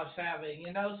did almost have it,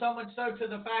 so much so to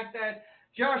the fact that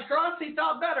Josh Cross, he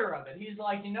thought better of it. He's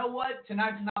like, you know what,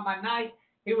 tonight's not my night.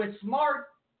 He was smart,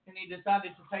 and he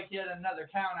decided to take yet another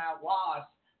count-out loss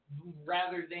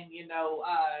rather than,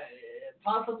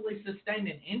 possibly sustain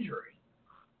an injury.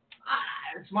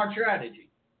 Smart strategy.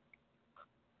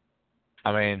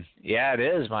 I mean, yeah, it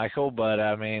is, Michael, but,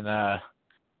 I mean,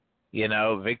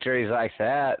 victories like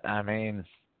that, I mean,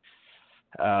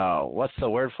 what's the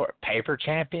word for it? Paper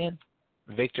champion?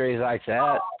 Victories like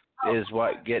that is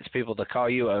what gets people to call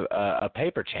you a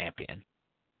paper champion.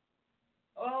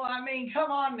 Well, I mean,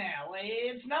 come on now.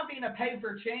 It's not being a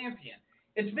paper champion.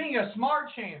 It's being a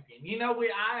smart champion.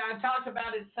 I talked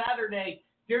about it Saturday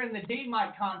during the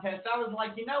DeMike contest. I was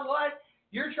like, you know what?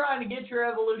 You're trying to get your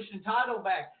Evolution title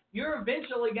back. You're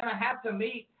eventually going to have to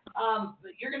meet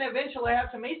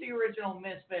the original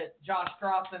Misfit, Josh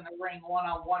Cross, in the ring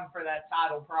one-on-one for that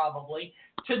title probably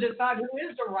to decide who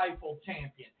is the rightful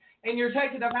champion. And you're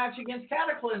taking a match against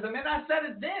Cataclysm. And I said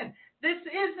it then. This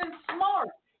isn't smart.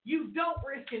 You don't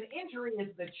risk an injury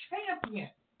as the champion.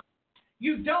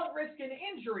 You don't risk an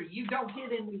injury. You don't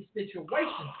get in these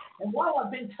situations. And while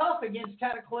I've been tough against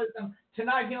Cataclysm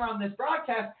tonight here on this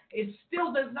broadcast, it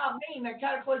still does not mean that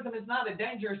Cataclysm is not a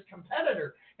dangerous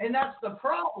competitor. And that's the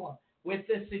problem with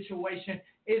this situation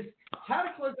is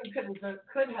Cataclysm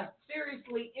could have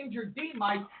seriously injured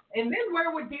DeMike. And then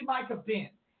where would DeMike have been?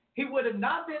 He would have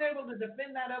not been able to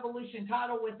defend that Evolution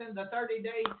title within the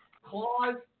 30-day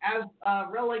clause as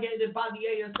relegated by the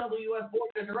ASWF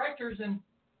Board of Directors. And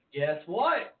guess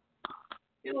what?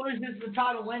 He loses the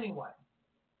title anyway.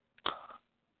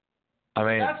 I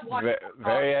mean,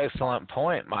 very excellent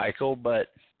point, Michael.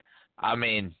 But I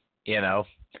mean, if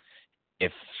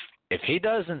he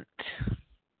doesn't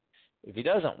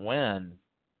win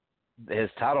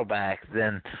his title back,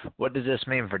 then what does this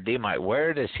mean for DeMike?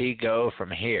 Where does he go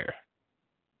from here?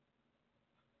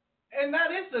 And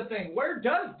that is the thing. Where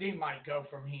does DeMike go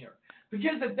from here?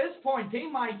 Because at this point,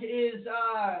 DeMike is,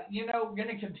 going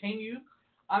to continue,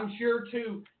 I'm sure,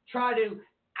 to try to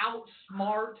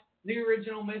outsmart the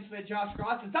original Misfit Josh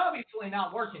Cross. It's obviously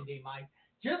not working, DeMike.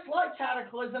 Just like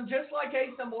Cataclysm, just like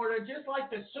Asa Morta, just like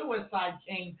the Suicide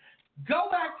King, go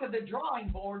back to the drawing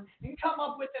board and come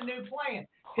up with a new plan.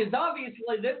 Because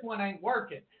obviously this one ain't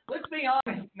working. Let's be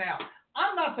honest now.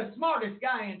 I'm not the smartest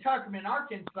guy in Tuckerman,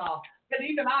 Arkansas, but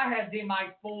even I had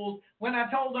DeMike fooled when I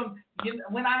told him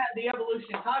when I had the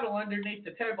Evolution title underneath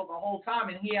the table the whole time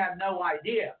and he had no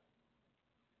idea.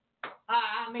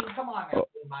 I mean, come on now,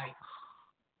 DeMike.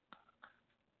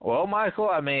 Well, Michael,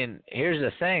 I mean, here's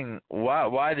the thing.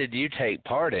 Why did you take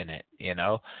part in it, in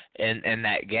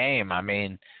that game? I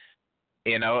mean,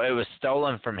 it was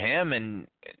stolen from him, and,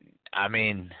 I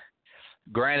mean,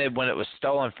 granted, when it was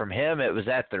stolen from him, it was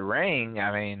at the ring.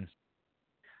 I mean,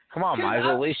 come on,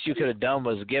 Michael. The least you could have done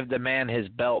was give the man his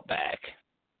belt back.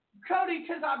 Cody,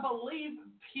 because I believe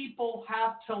people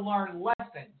have to learn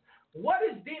lessons. What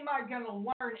is DeMike going to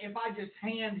learn if I just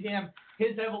hand him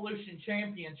his Evolution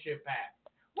Championship back?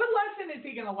 What lesson is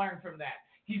he going to learn from that?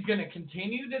 He's going to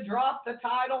continue to drop the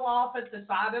title off at the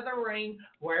side of the ring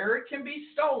where it can be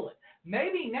stolen.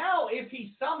 Maybe now, if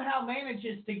he somehow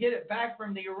manages to get it back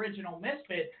from the original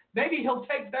Misfit, maybe he'll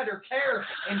take better care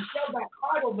and show that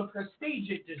title the prestige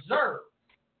it deserves.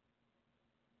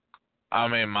 I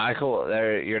mean, Michael,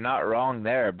 you're not wrong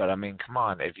there, but I mean, come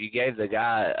on, if you gave the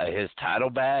guy his title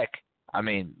back, I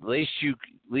mean, least you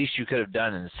could have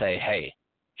done is say, hey,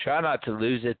 try not to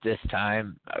lose it this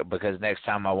time because next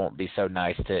time I won't be so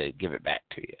nice to give it back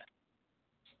to you.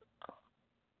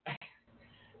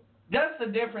 That's the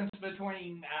difference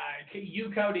between you,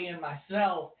 Cody, and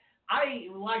myself.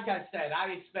 Like I said,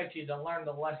 I expect you to learn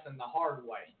the lesson the hard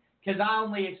way because I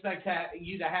only expect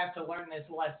you to have to learn this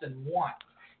lesson once.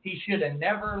 He should have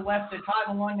never left the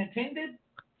title unattended.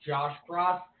 Josh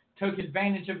Cross took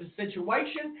advantage of the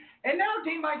situation, and now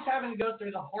DeMike's having to go through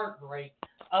the heartbreak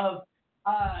of,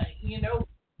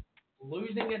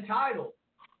 losing a title.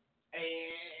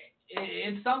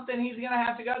 It's something he's going to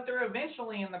have to go through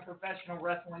eventually in the professional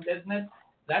wrestling business.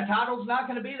 That title's not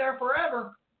going to be there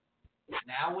forever.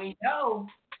 Now we know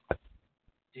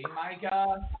DeMike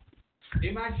going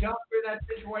through that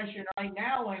situation right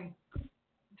now, and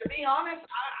to be honest,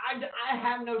 I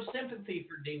have no sympathy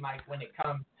for DeMike when it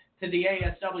comes to the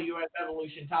ASWF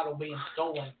Evolution title being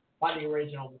stolen by the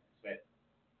original Misfit.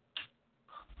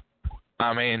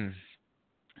 I mean,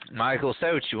 Michael,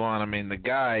 say what you want. I mean, the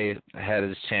guy had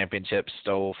his championship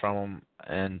stole from him,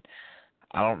 and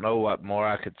I don't know what more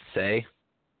I could say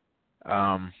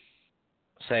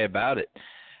about it.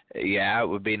 Yeah, it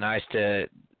would be nice to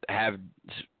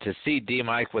see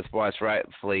DeMike with what's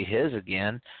rightfully his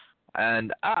again.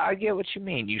 And I get what you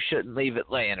mean. You shouldn't leave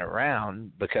it laying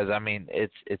around because, I mean,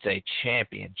 it's a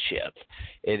championship.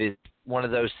 It is one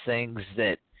of those things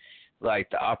that, like,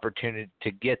 the opportunity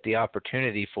to get the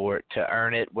opportunity for it, to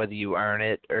earn it, whether you earn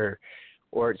it or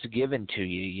it's given to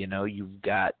you, you've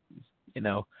got,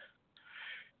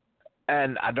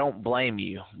 and I don't blame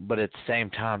you, but at the same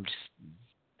time, just,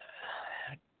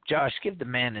 Josh, give the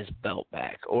man his belt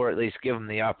back, or at least give him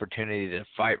the opportunity to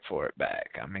fight for it back.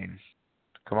 I mean,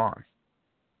 come on.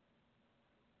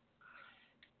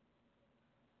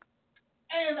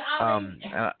 And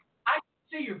I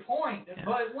see your point,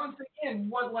 but once again,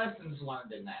 what lessons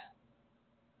learned in that?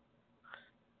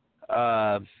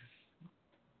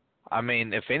 I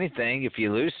mean, if anything, if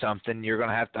you lose something, you're going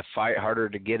to have to fight harder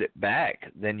to get it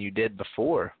back than you did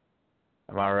before.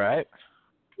 Am I right?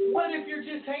 But if you're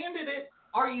just handed it,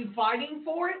 are you fighting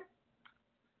for it?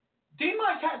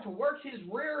 DeMike had to work his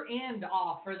rear end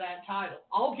off for that title.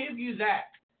 I'll give you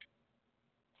that.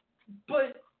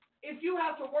 But if you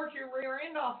have to work your rear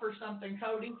end off for something,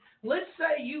 Cody, let's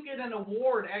say you get an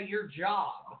award at your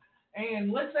job,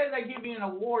 and let's say they give you an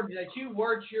award that you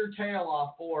worked your tail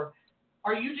off for.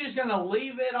 Are you just going to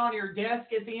leave it on your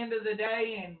desk at the end of the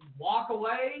day and walk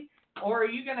away? Or are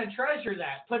you going to treasure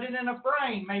that, put it in a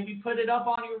frame, maybe put it up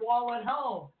on your wall at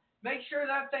home? Make sure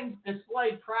that thing's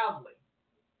displayed proudly.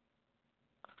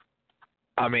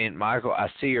 I mean, Michael, I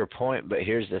see your point, but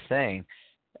here's the thing.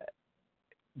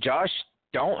 Josh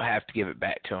don't have to give it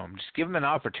back to him. Just give him an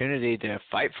opportunity to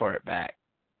fight for it back.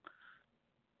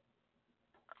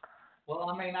 Well,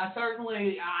 I mean, I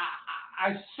certainly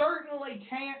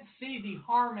can't see the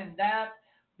harm in that,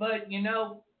 but,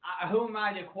 who am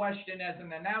I to question as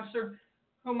an announcer?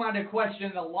 Who am I to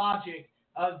question the logic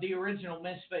of the original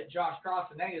Misfit Josh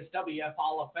Cross, an ASWF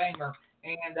Hall of Famer,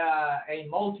 and a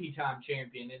multi-time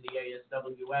champion in the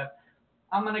ASWF?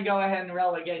 I'm going to go ahead and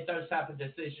relegate those type of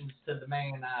decisions to the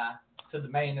man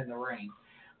in the ring.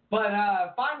 But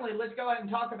finally, let's go ahead and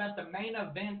talk about the main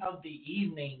event of the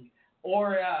evening,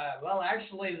 or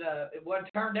actually,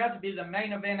 what turned out to be the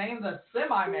main event and the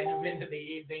semi-main event of the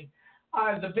evening.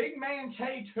 The big man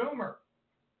Toomer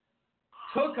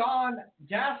took on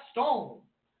Gaston,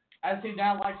 as he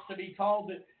now likes to be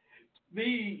called,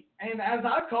 and as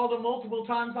I've called him multiple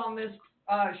times on this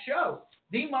show,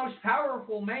 the most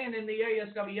powerful man in the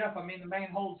ASWF. I mean, the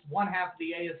man holds one half of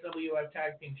the ASWF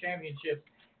Tag Team Championship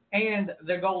and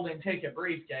the Golden Ticket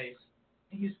briefcase.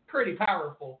 He's pretty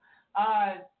powerful.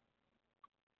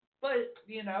 But,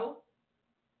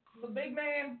 the big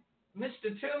man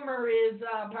Mr. Toomer is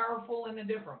powerful in a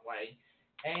different way.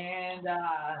 And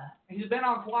he's been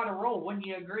on quite a roll. Wouldn't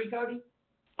you agree, Cody?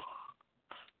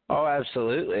 Oh,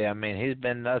 absolutely. I mean, he's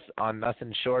been on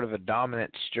nothing short of a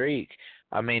dominant streak.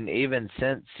 I mean, even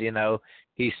since,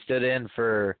 he stood in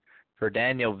for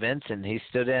Daniel Venson, he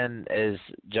stood in as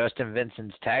Justin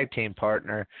Vinson's tag team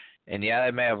partner. And, yeah,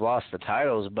 they may have lost the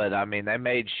titles, but, I mean, they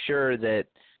made sure that,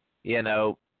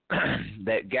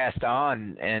 that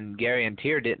Gaston and Gary and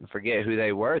Tier didn't forget who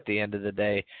they were at the end of the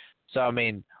day. So, I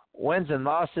mean, wins and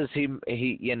losses, he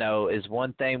is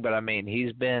one thing, but, I mean,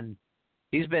 he's been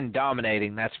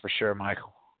dominating, that's for sure,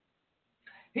 Michael.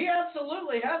 He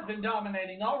absolutely has been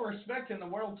dominating. All respect in the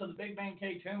world to the big man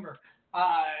K. Toomer.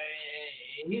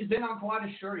 He's been on quite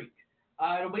a streak.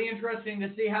 It'll be interesting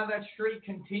to see how that streak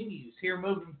continues here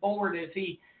moving forward as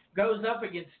he goes up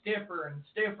against stiffer and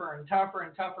stiffer and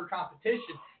tougher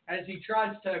competition as he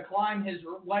tries to climb his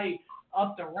way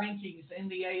up the rankings in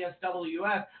the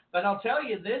ASWF. But I'll tell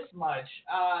you this much,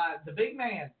 the big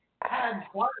man had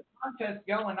quite a contest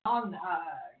going on.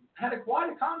 Quite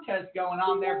a contest going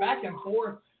on there, back and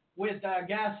forth with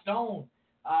Gaston.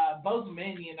 Both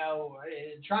men,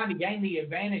 trying to gain the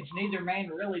advantage. Neither man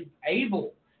really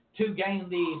able to gain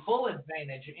the full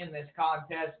advantage in this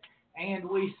contest. And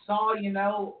we saw,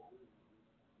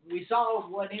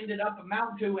 what ended up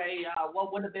amounting to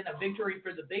what would have been a victory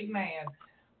for the big man.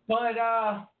 But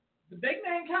the big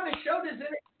man kind of showed his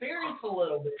inexperience a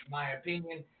little bit, in my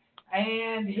opinion.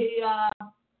 And he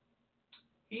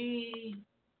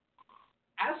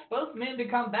asked both men to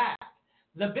come back.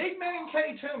 The big man,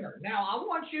 K. Toomer. Now, I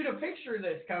want you to picture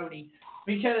this, Cody,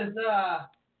 because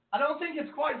I don't think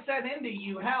it's quite set into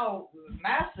you how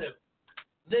massive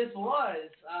this was,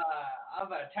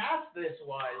 of a task this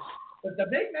was. But the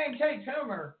big man, K.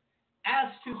 Toomer,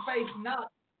 asked to face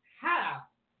not half,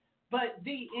 but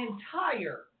the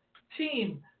entire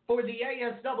team for the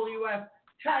ASWF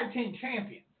Tag Team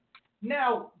Champions.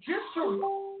 Now, just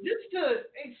to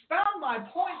expound my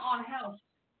point on how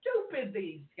stupid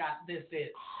this is.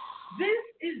 This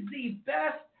is the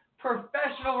best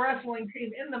professional wrestling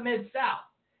team in the Mid-South.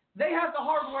 They have the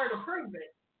hardware to prove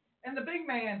it, and the big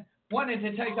man wanted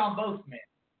to take on both men.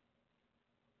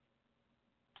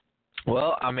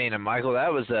 Well, I mean, and Michael,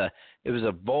 it was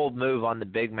a bold move on the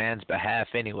big man's behalf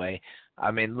anyway. I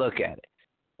mean, look at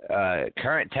it.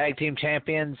 Current tag team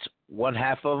champions, one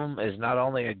half of them is not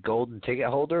only a golden ticket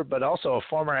holder, but also a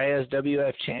former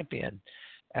ASWF champion.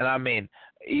 And I mean,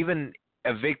 even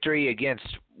a victory against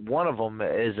one of them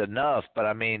is enough. But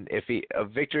I mean, a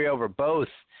victory over both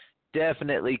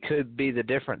definitely could be the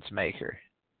difference maker.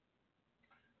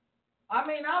 I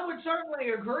mean, I would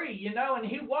certainly agree, and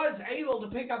he was able to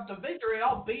pick up the victory,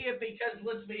 albeit because,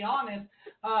 let's be honest,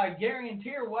 Gary and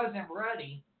Tier wasn't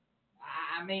ready.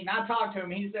 I mean, I talked to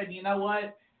him. He said, you know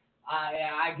what,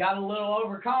 I got a little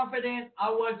overconfident. I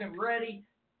wasn't ready.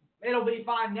 It'll be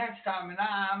fine next time. And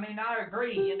I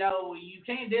agree. You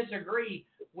can't disagree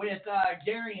with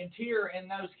Gary and Tier in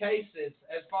those cases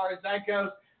as far as that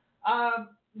goes.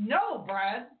 No,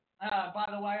 Brad. By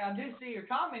the way, I do see your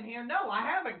comment here. No, I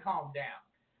haven't calmed down.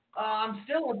 I'm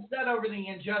still upset over the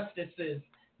injustices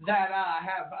that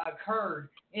have occurred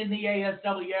in the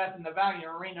ASWF and the Valiant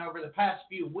Arena over the past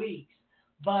few weeks.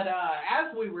 But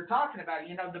as we were talking about,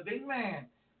 the big man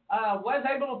was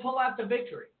able to pull out the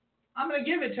victory. I'm going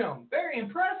to give it to him. Very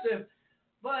impressive.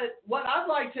 But what I'd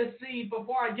like to see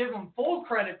before I give him full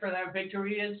credit for that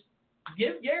victory is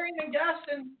give Gary and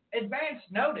Gaston advance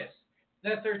notice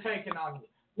that they're taking on you.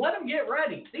 Let them get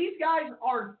ready. These guys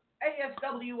are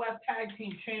ASWF Tag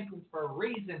Team Champions for a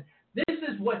reason. This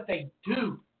is what they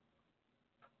do.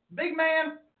 Big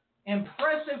man,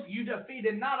 impressive. You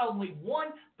defeated not only one,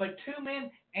 but two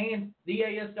men and the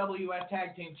ASWF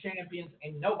Tag Team Champions,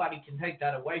 and nobody can take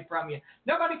that away from you.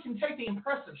 Nobody can take the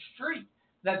impressive streak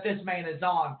that this man is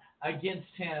on against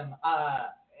him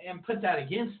and put that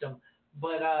against him.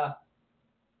 But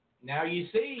now you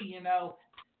see,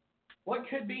 what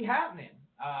could be happening.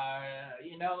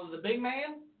 The big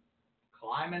man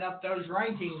climbing up those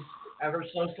rankings ever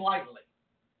so slightly.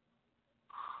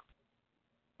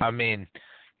 I mean,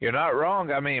 you're not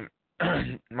wrong. I mean,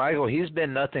 Michael, he's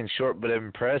been nothing short but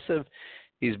impressive.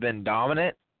 He's been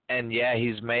dominant, and yeah,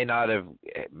 he's may not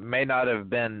have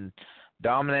been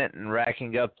dominant and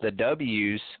racking up the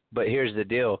W's, but here's the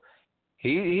deal.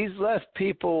 He's left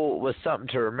people with something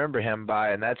to remember him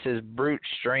by, and that's his brute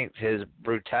strength, his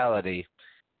brutality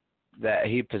that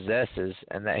he possesses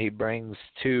and that he brings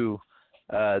to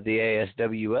the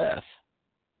ASWF.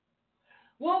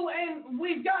 Well, and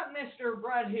we've got Mr.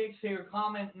 Brad Hicks here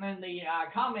commenting in the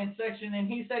comment section, and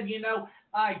he said,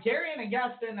 Gary and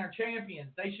Gaston are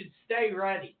champions. They should stay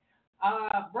ready.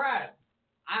 Brad,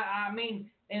 I mean,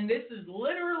 and this is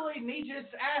literally me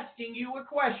just asking you a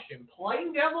question,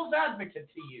 playing devil's advocate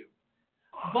to you.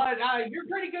 But you're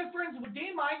pretty good friends with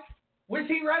DeMike. Was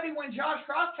he ready when Josh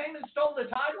Cross came and stole the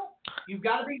title? You've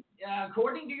got to be,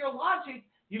 according to your logic,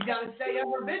 you've got to stay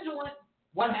ever vigilant.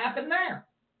 What happened there?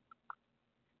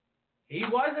 He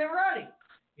wasn't ready.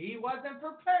 He wasn't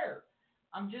prepared.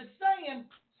 I'm just saying,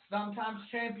 sometimes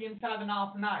champions have an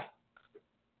off night.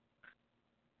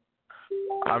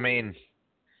 I mean,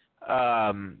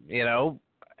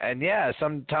 and yeah,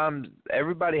 sometimes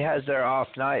everybody has their off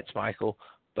nights, Michael.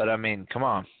 But I mean, come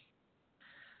on.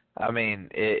 I mean,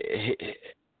 if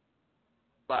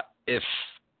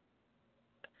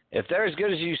they're as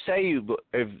good as you say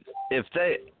if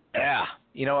they,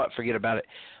 you know what? Forget about it,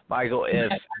 Michael.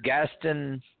 If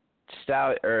Gaston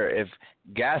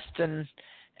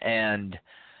and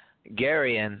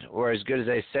Garion were as good as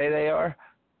they say they are,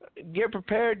 get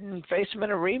prepared and face them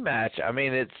in a rematch. I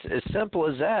mean, it's as simple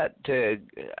as that.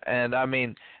 And I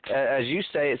mean, as you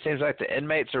say, it seems like the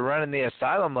inmates are running the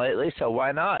asylum lately, so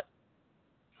why not?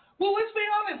 Well, let's be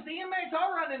honest. The inmates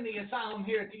are running the asylum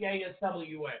here at the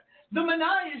ASWF. The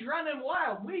Maniae is running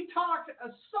wild. We talked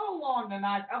so long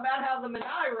tonight about how the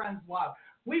Maniae runs wild.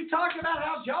 We've talked about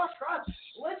how Josh Cross,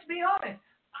 let's be honest,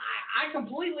 I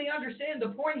completely understand the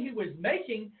point he was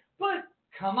making, but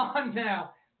come on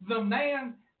now. The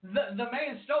man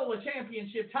stole a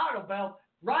championship title belt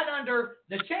right under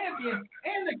the champion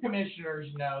and the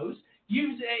commissioner's nose.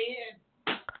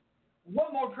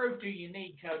 What more proof do you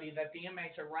need, Cody, that the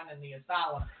inmates are running the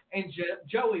asylum and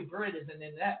Joey Britt is an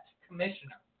inept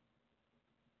commissioner?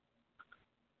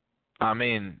 I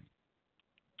mean,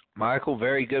 Michael,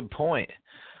 very good point.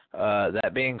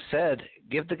 That being said,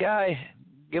 give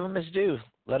him his due.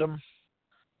 Let him,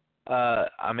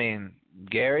 I mean,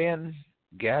 Garion,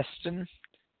 Gaston,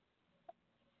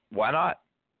 why not?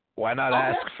 Why not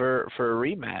ask for a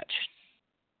rematch?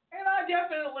 And I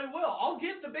definitely will. I'll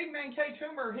give the big man K.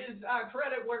 Toomer his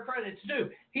credit where credit's due.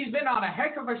 He's been on a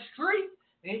heck of a streak.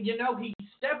 And, he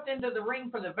stepped into the ring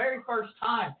for the very first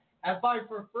time at Fight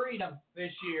for Freedom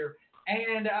this year.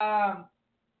 And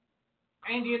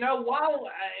while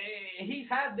he's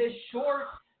had this short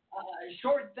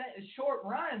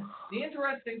run, the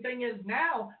interesting thing is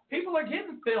now people are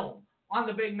getting film on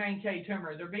the big man K.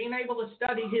 Toomer. They're being able to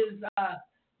study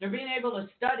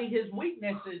his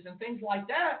weaknesses and things like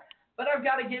that. But I've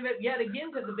got to give it yet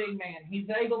again to the big man. He's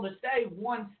able to stay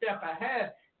one step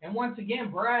ahead. And once again,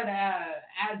 Brad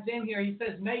adds in here. He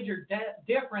says major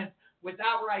difference with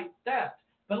outright theft.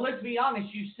 But let's be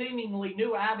honest, your seemingly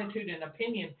new attitude and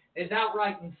opinion is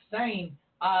outright insane.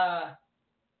 Wow.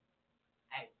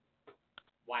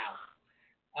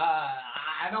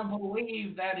 I don't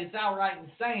believe that it's outright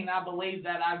insane. I believe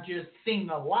that I've just seen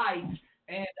the light.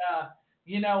 And,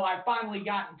 I've finally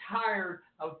gotten tired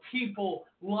of people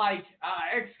like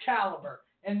Excalibur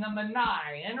and the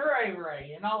Maniae and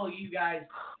Ray and all of you guys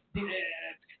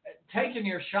taking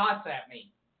your shots at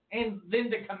me. And then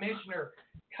the commissioner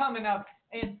coming up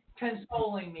and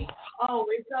consoling me. Oh,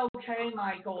 it's okay,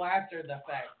 Michael, after the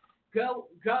fact. Go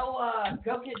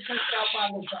get checked out by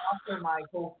the doctor,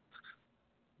 Michael.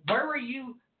 Where were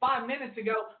you 5 minutes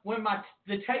ago when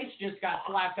the taste just got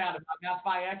slapped out of my mouth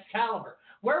by Excalibur?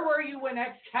 Where were you when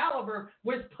Excalibur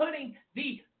was putting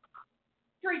the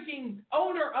freaking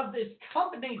owner of this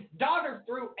company's daughter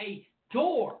through a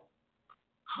door?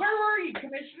 Where were you,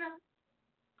 Commissioner?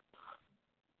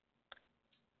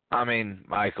 I mean,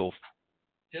 Michael,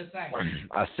 just saying.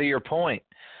 I see your point.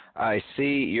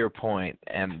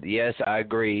 And yes, I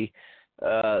agree.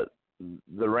 The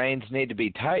reins need to be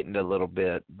tightened a little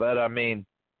bit. But, I mean,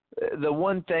 the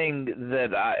one thing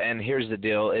and here's the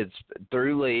deal, it's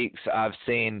through leaks, I've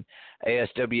seen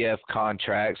ASWF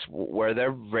contracts where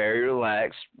they're very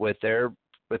relaxed with their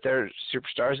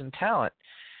superstars and talent.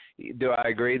 Do I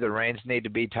agree the reins need to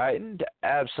be tightened?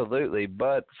 Absolutely.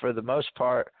 But for the most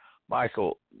part,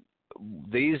 Michael,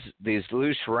 these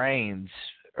loose reins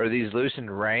or these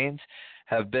loosened reins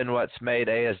have been what's made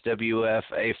ASWF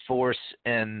a force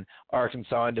in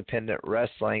Arkansas independent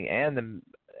wrestling and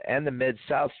the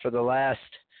Mid-South for the last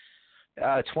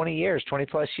 20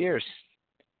 plus years.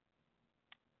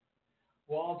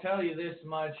 Well, I'll tell you this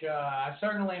much. I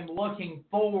certainly am looking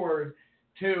forward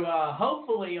to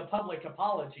hopefully a public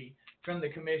apology from the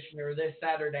commissioner this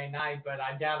Saturday night, but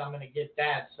I doubt I'm going to get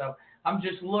that. So I'm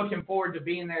just looking forward to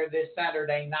being there this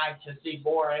Saturday night to see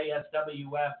more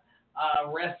ASWF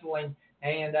wrestling,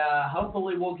 and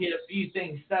hopefully we'll get a few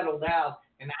things settled out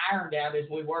and ironed out as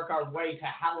we work our way to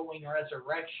Halloween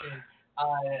Resurrection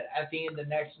at the end of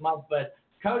next month. But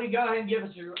Cody, go ahead and give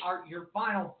us your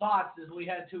final thoughts as we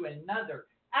head to another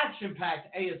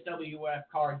action-packed ASWF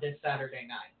card this Saturday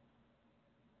night.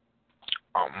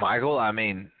 Oh, Michael, I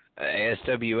mean,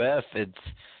 ASWF,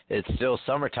 it's still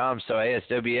summertime, so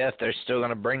ASWF, they're still going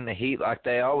to bring the heat like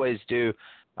they always do.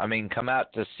 I mean, come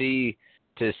out to see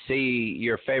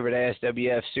your favorite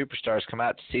ASWF superstars. Come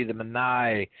out to see the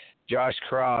Maniae, Josh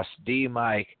Cross,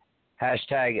 DeMike,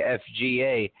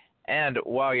 #FGA, and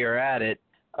while you're at it,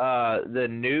 the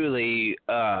newly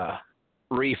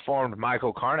reformed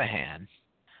Michael Carnahan.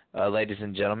 Ladies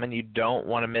and gentlemen, you don't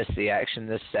want to miss the action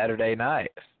this Saturday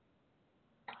night.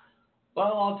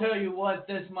 Well, I'll tell you what,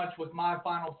 this much with my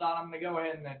final thought. I'm going to go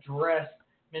ahead and address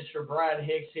Mr. Brad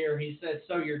Hicks here. He says,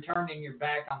 so you're turning your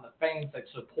back on the fans that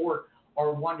support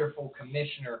our wonderful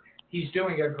commissioner. He's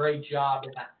doing a great job,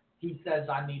 and he says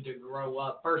I need to grow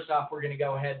up. First off, we're going to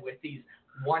go ahead with these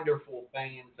wonderful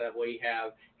fans that we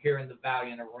have here in the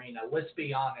Valiant Arena. Let's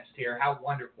be honest here. How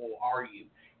wonderful are you?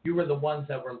 You were the ones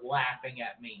that were laughing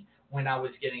at me when I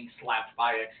was getting slapped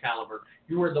by Excalibur.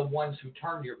 You were the ones who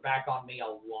turned your back on me a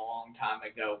long time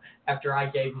ago after I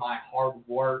gave my hard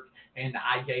work and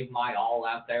I gave my all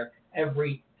out there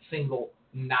every single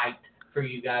night for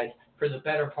you guys for the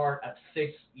better part of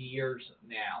 6 years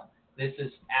now. This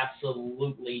is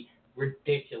absolutely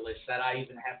ridiculous that I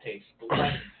even have to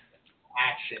explain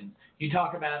action. You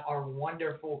talk about our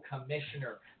wonderful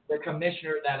commissioner, the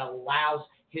commissioner that allows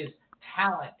his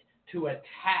talent to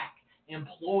attack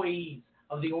employees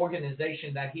of the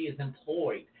organization that he has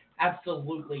employed.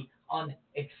 Absolutely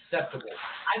unacceptable.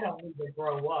 I don't need to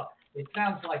grow up. It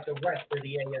sounds like the rest of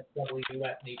the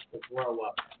ASWF needs to grow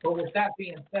up. But with that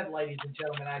being said, ladies and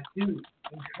gentlemen, I do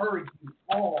encourage you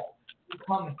all to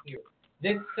come here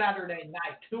this Saturday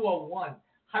night, 201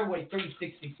 Highway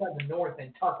 367 North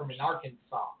in Tuckerman,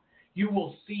 Arkansas. You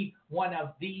will see one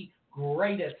of the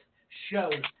greatest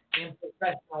shows in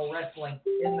professional wrestling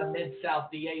in the Mid-South,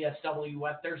 the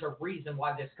ASWF. There's a reason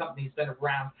why this company's been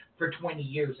around for 20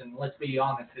 years, and let's be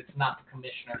honest, it's not the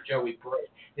commissioner, Joey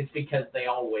Britt. It's because they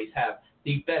always have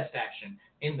the best action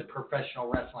in the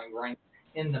professional wrestling ring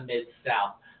in the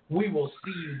Mid-South. We will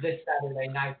see you this Saturday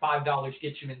night. $5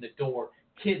 gets you in the door.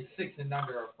 Kids 6 and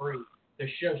under are free. The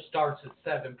show starts at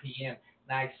 7 p.m.,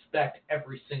 and I expect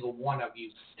every single one of you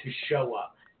to show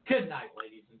up. Good night,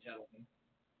 ladies and gentlemen.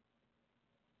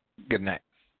 Good night.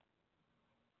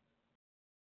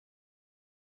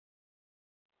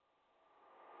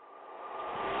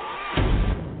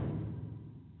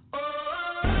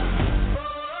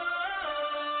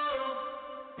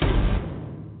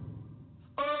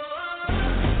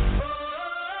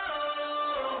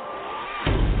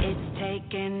 It's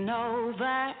taking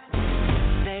over.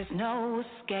 There's no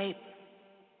escape.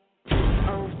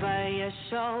 Over your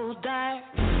shoulder.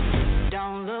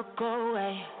 Don't look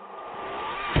away.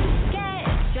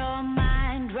 Get your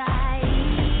mind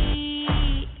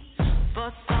right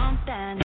for something.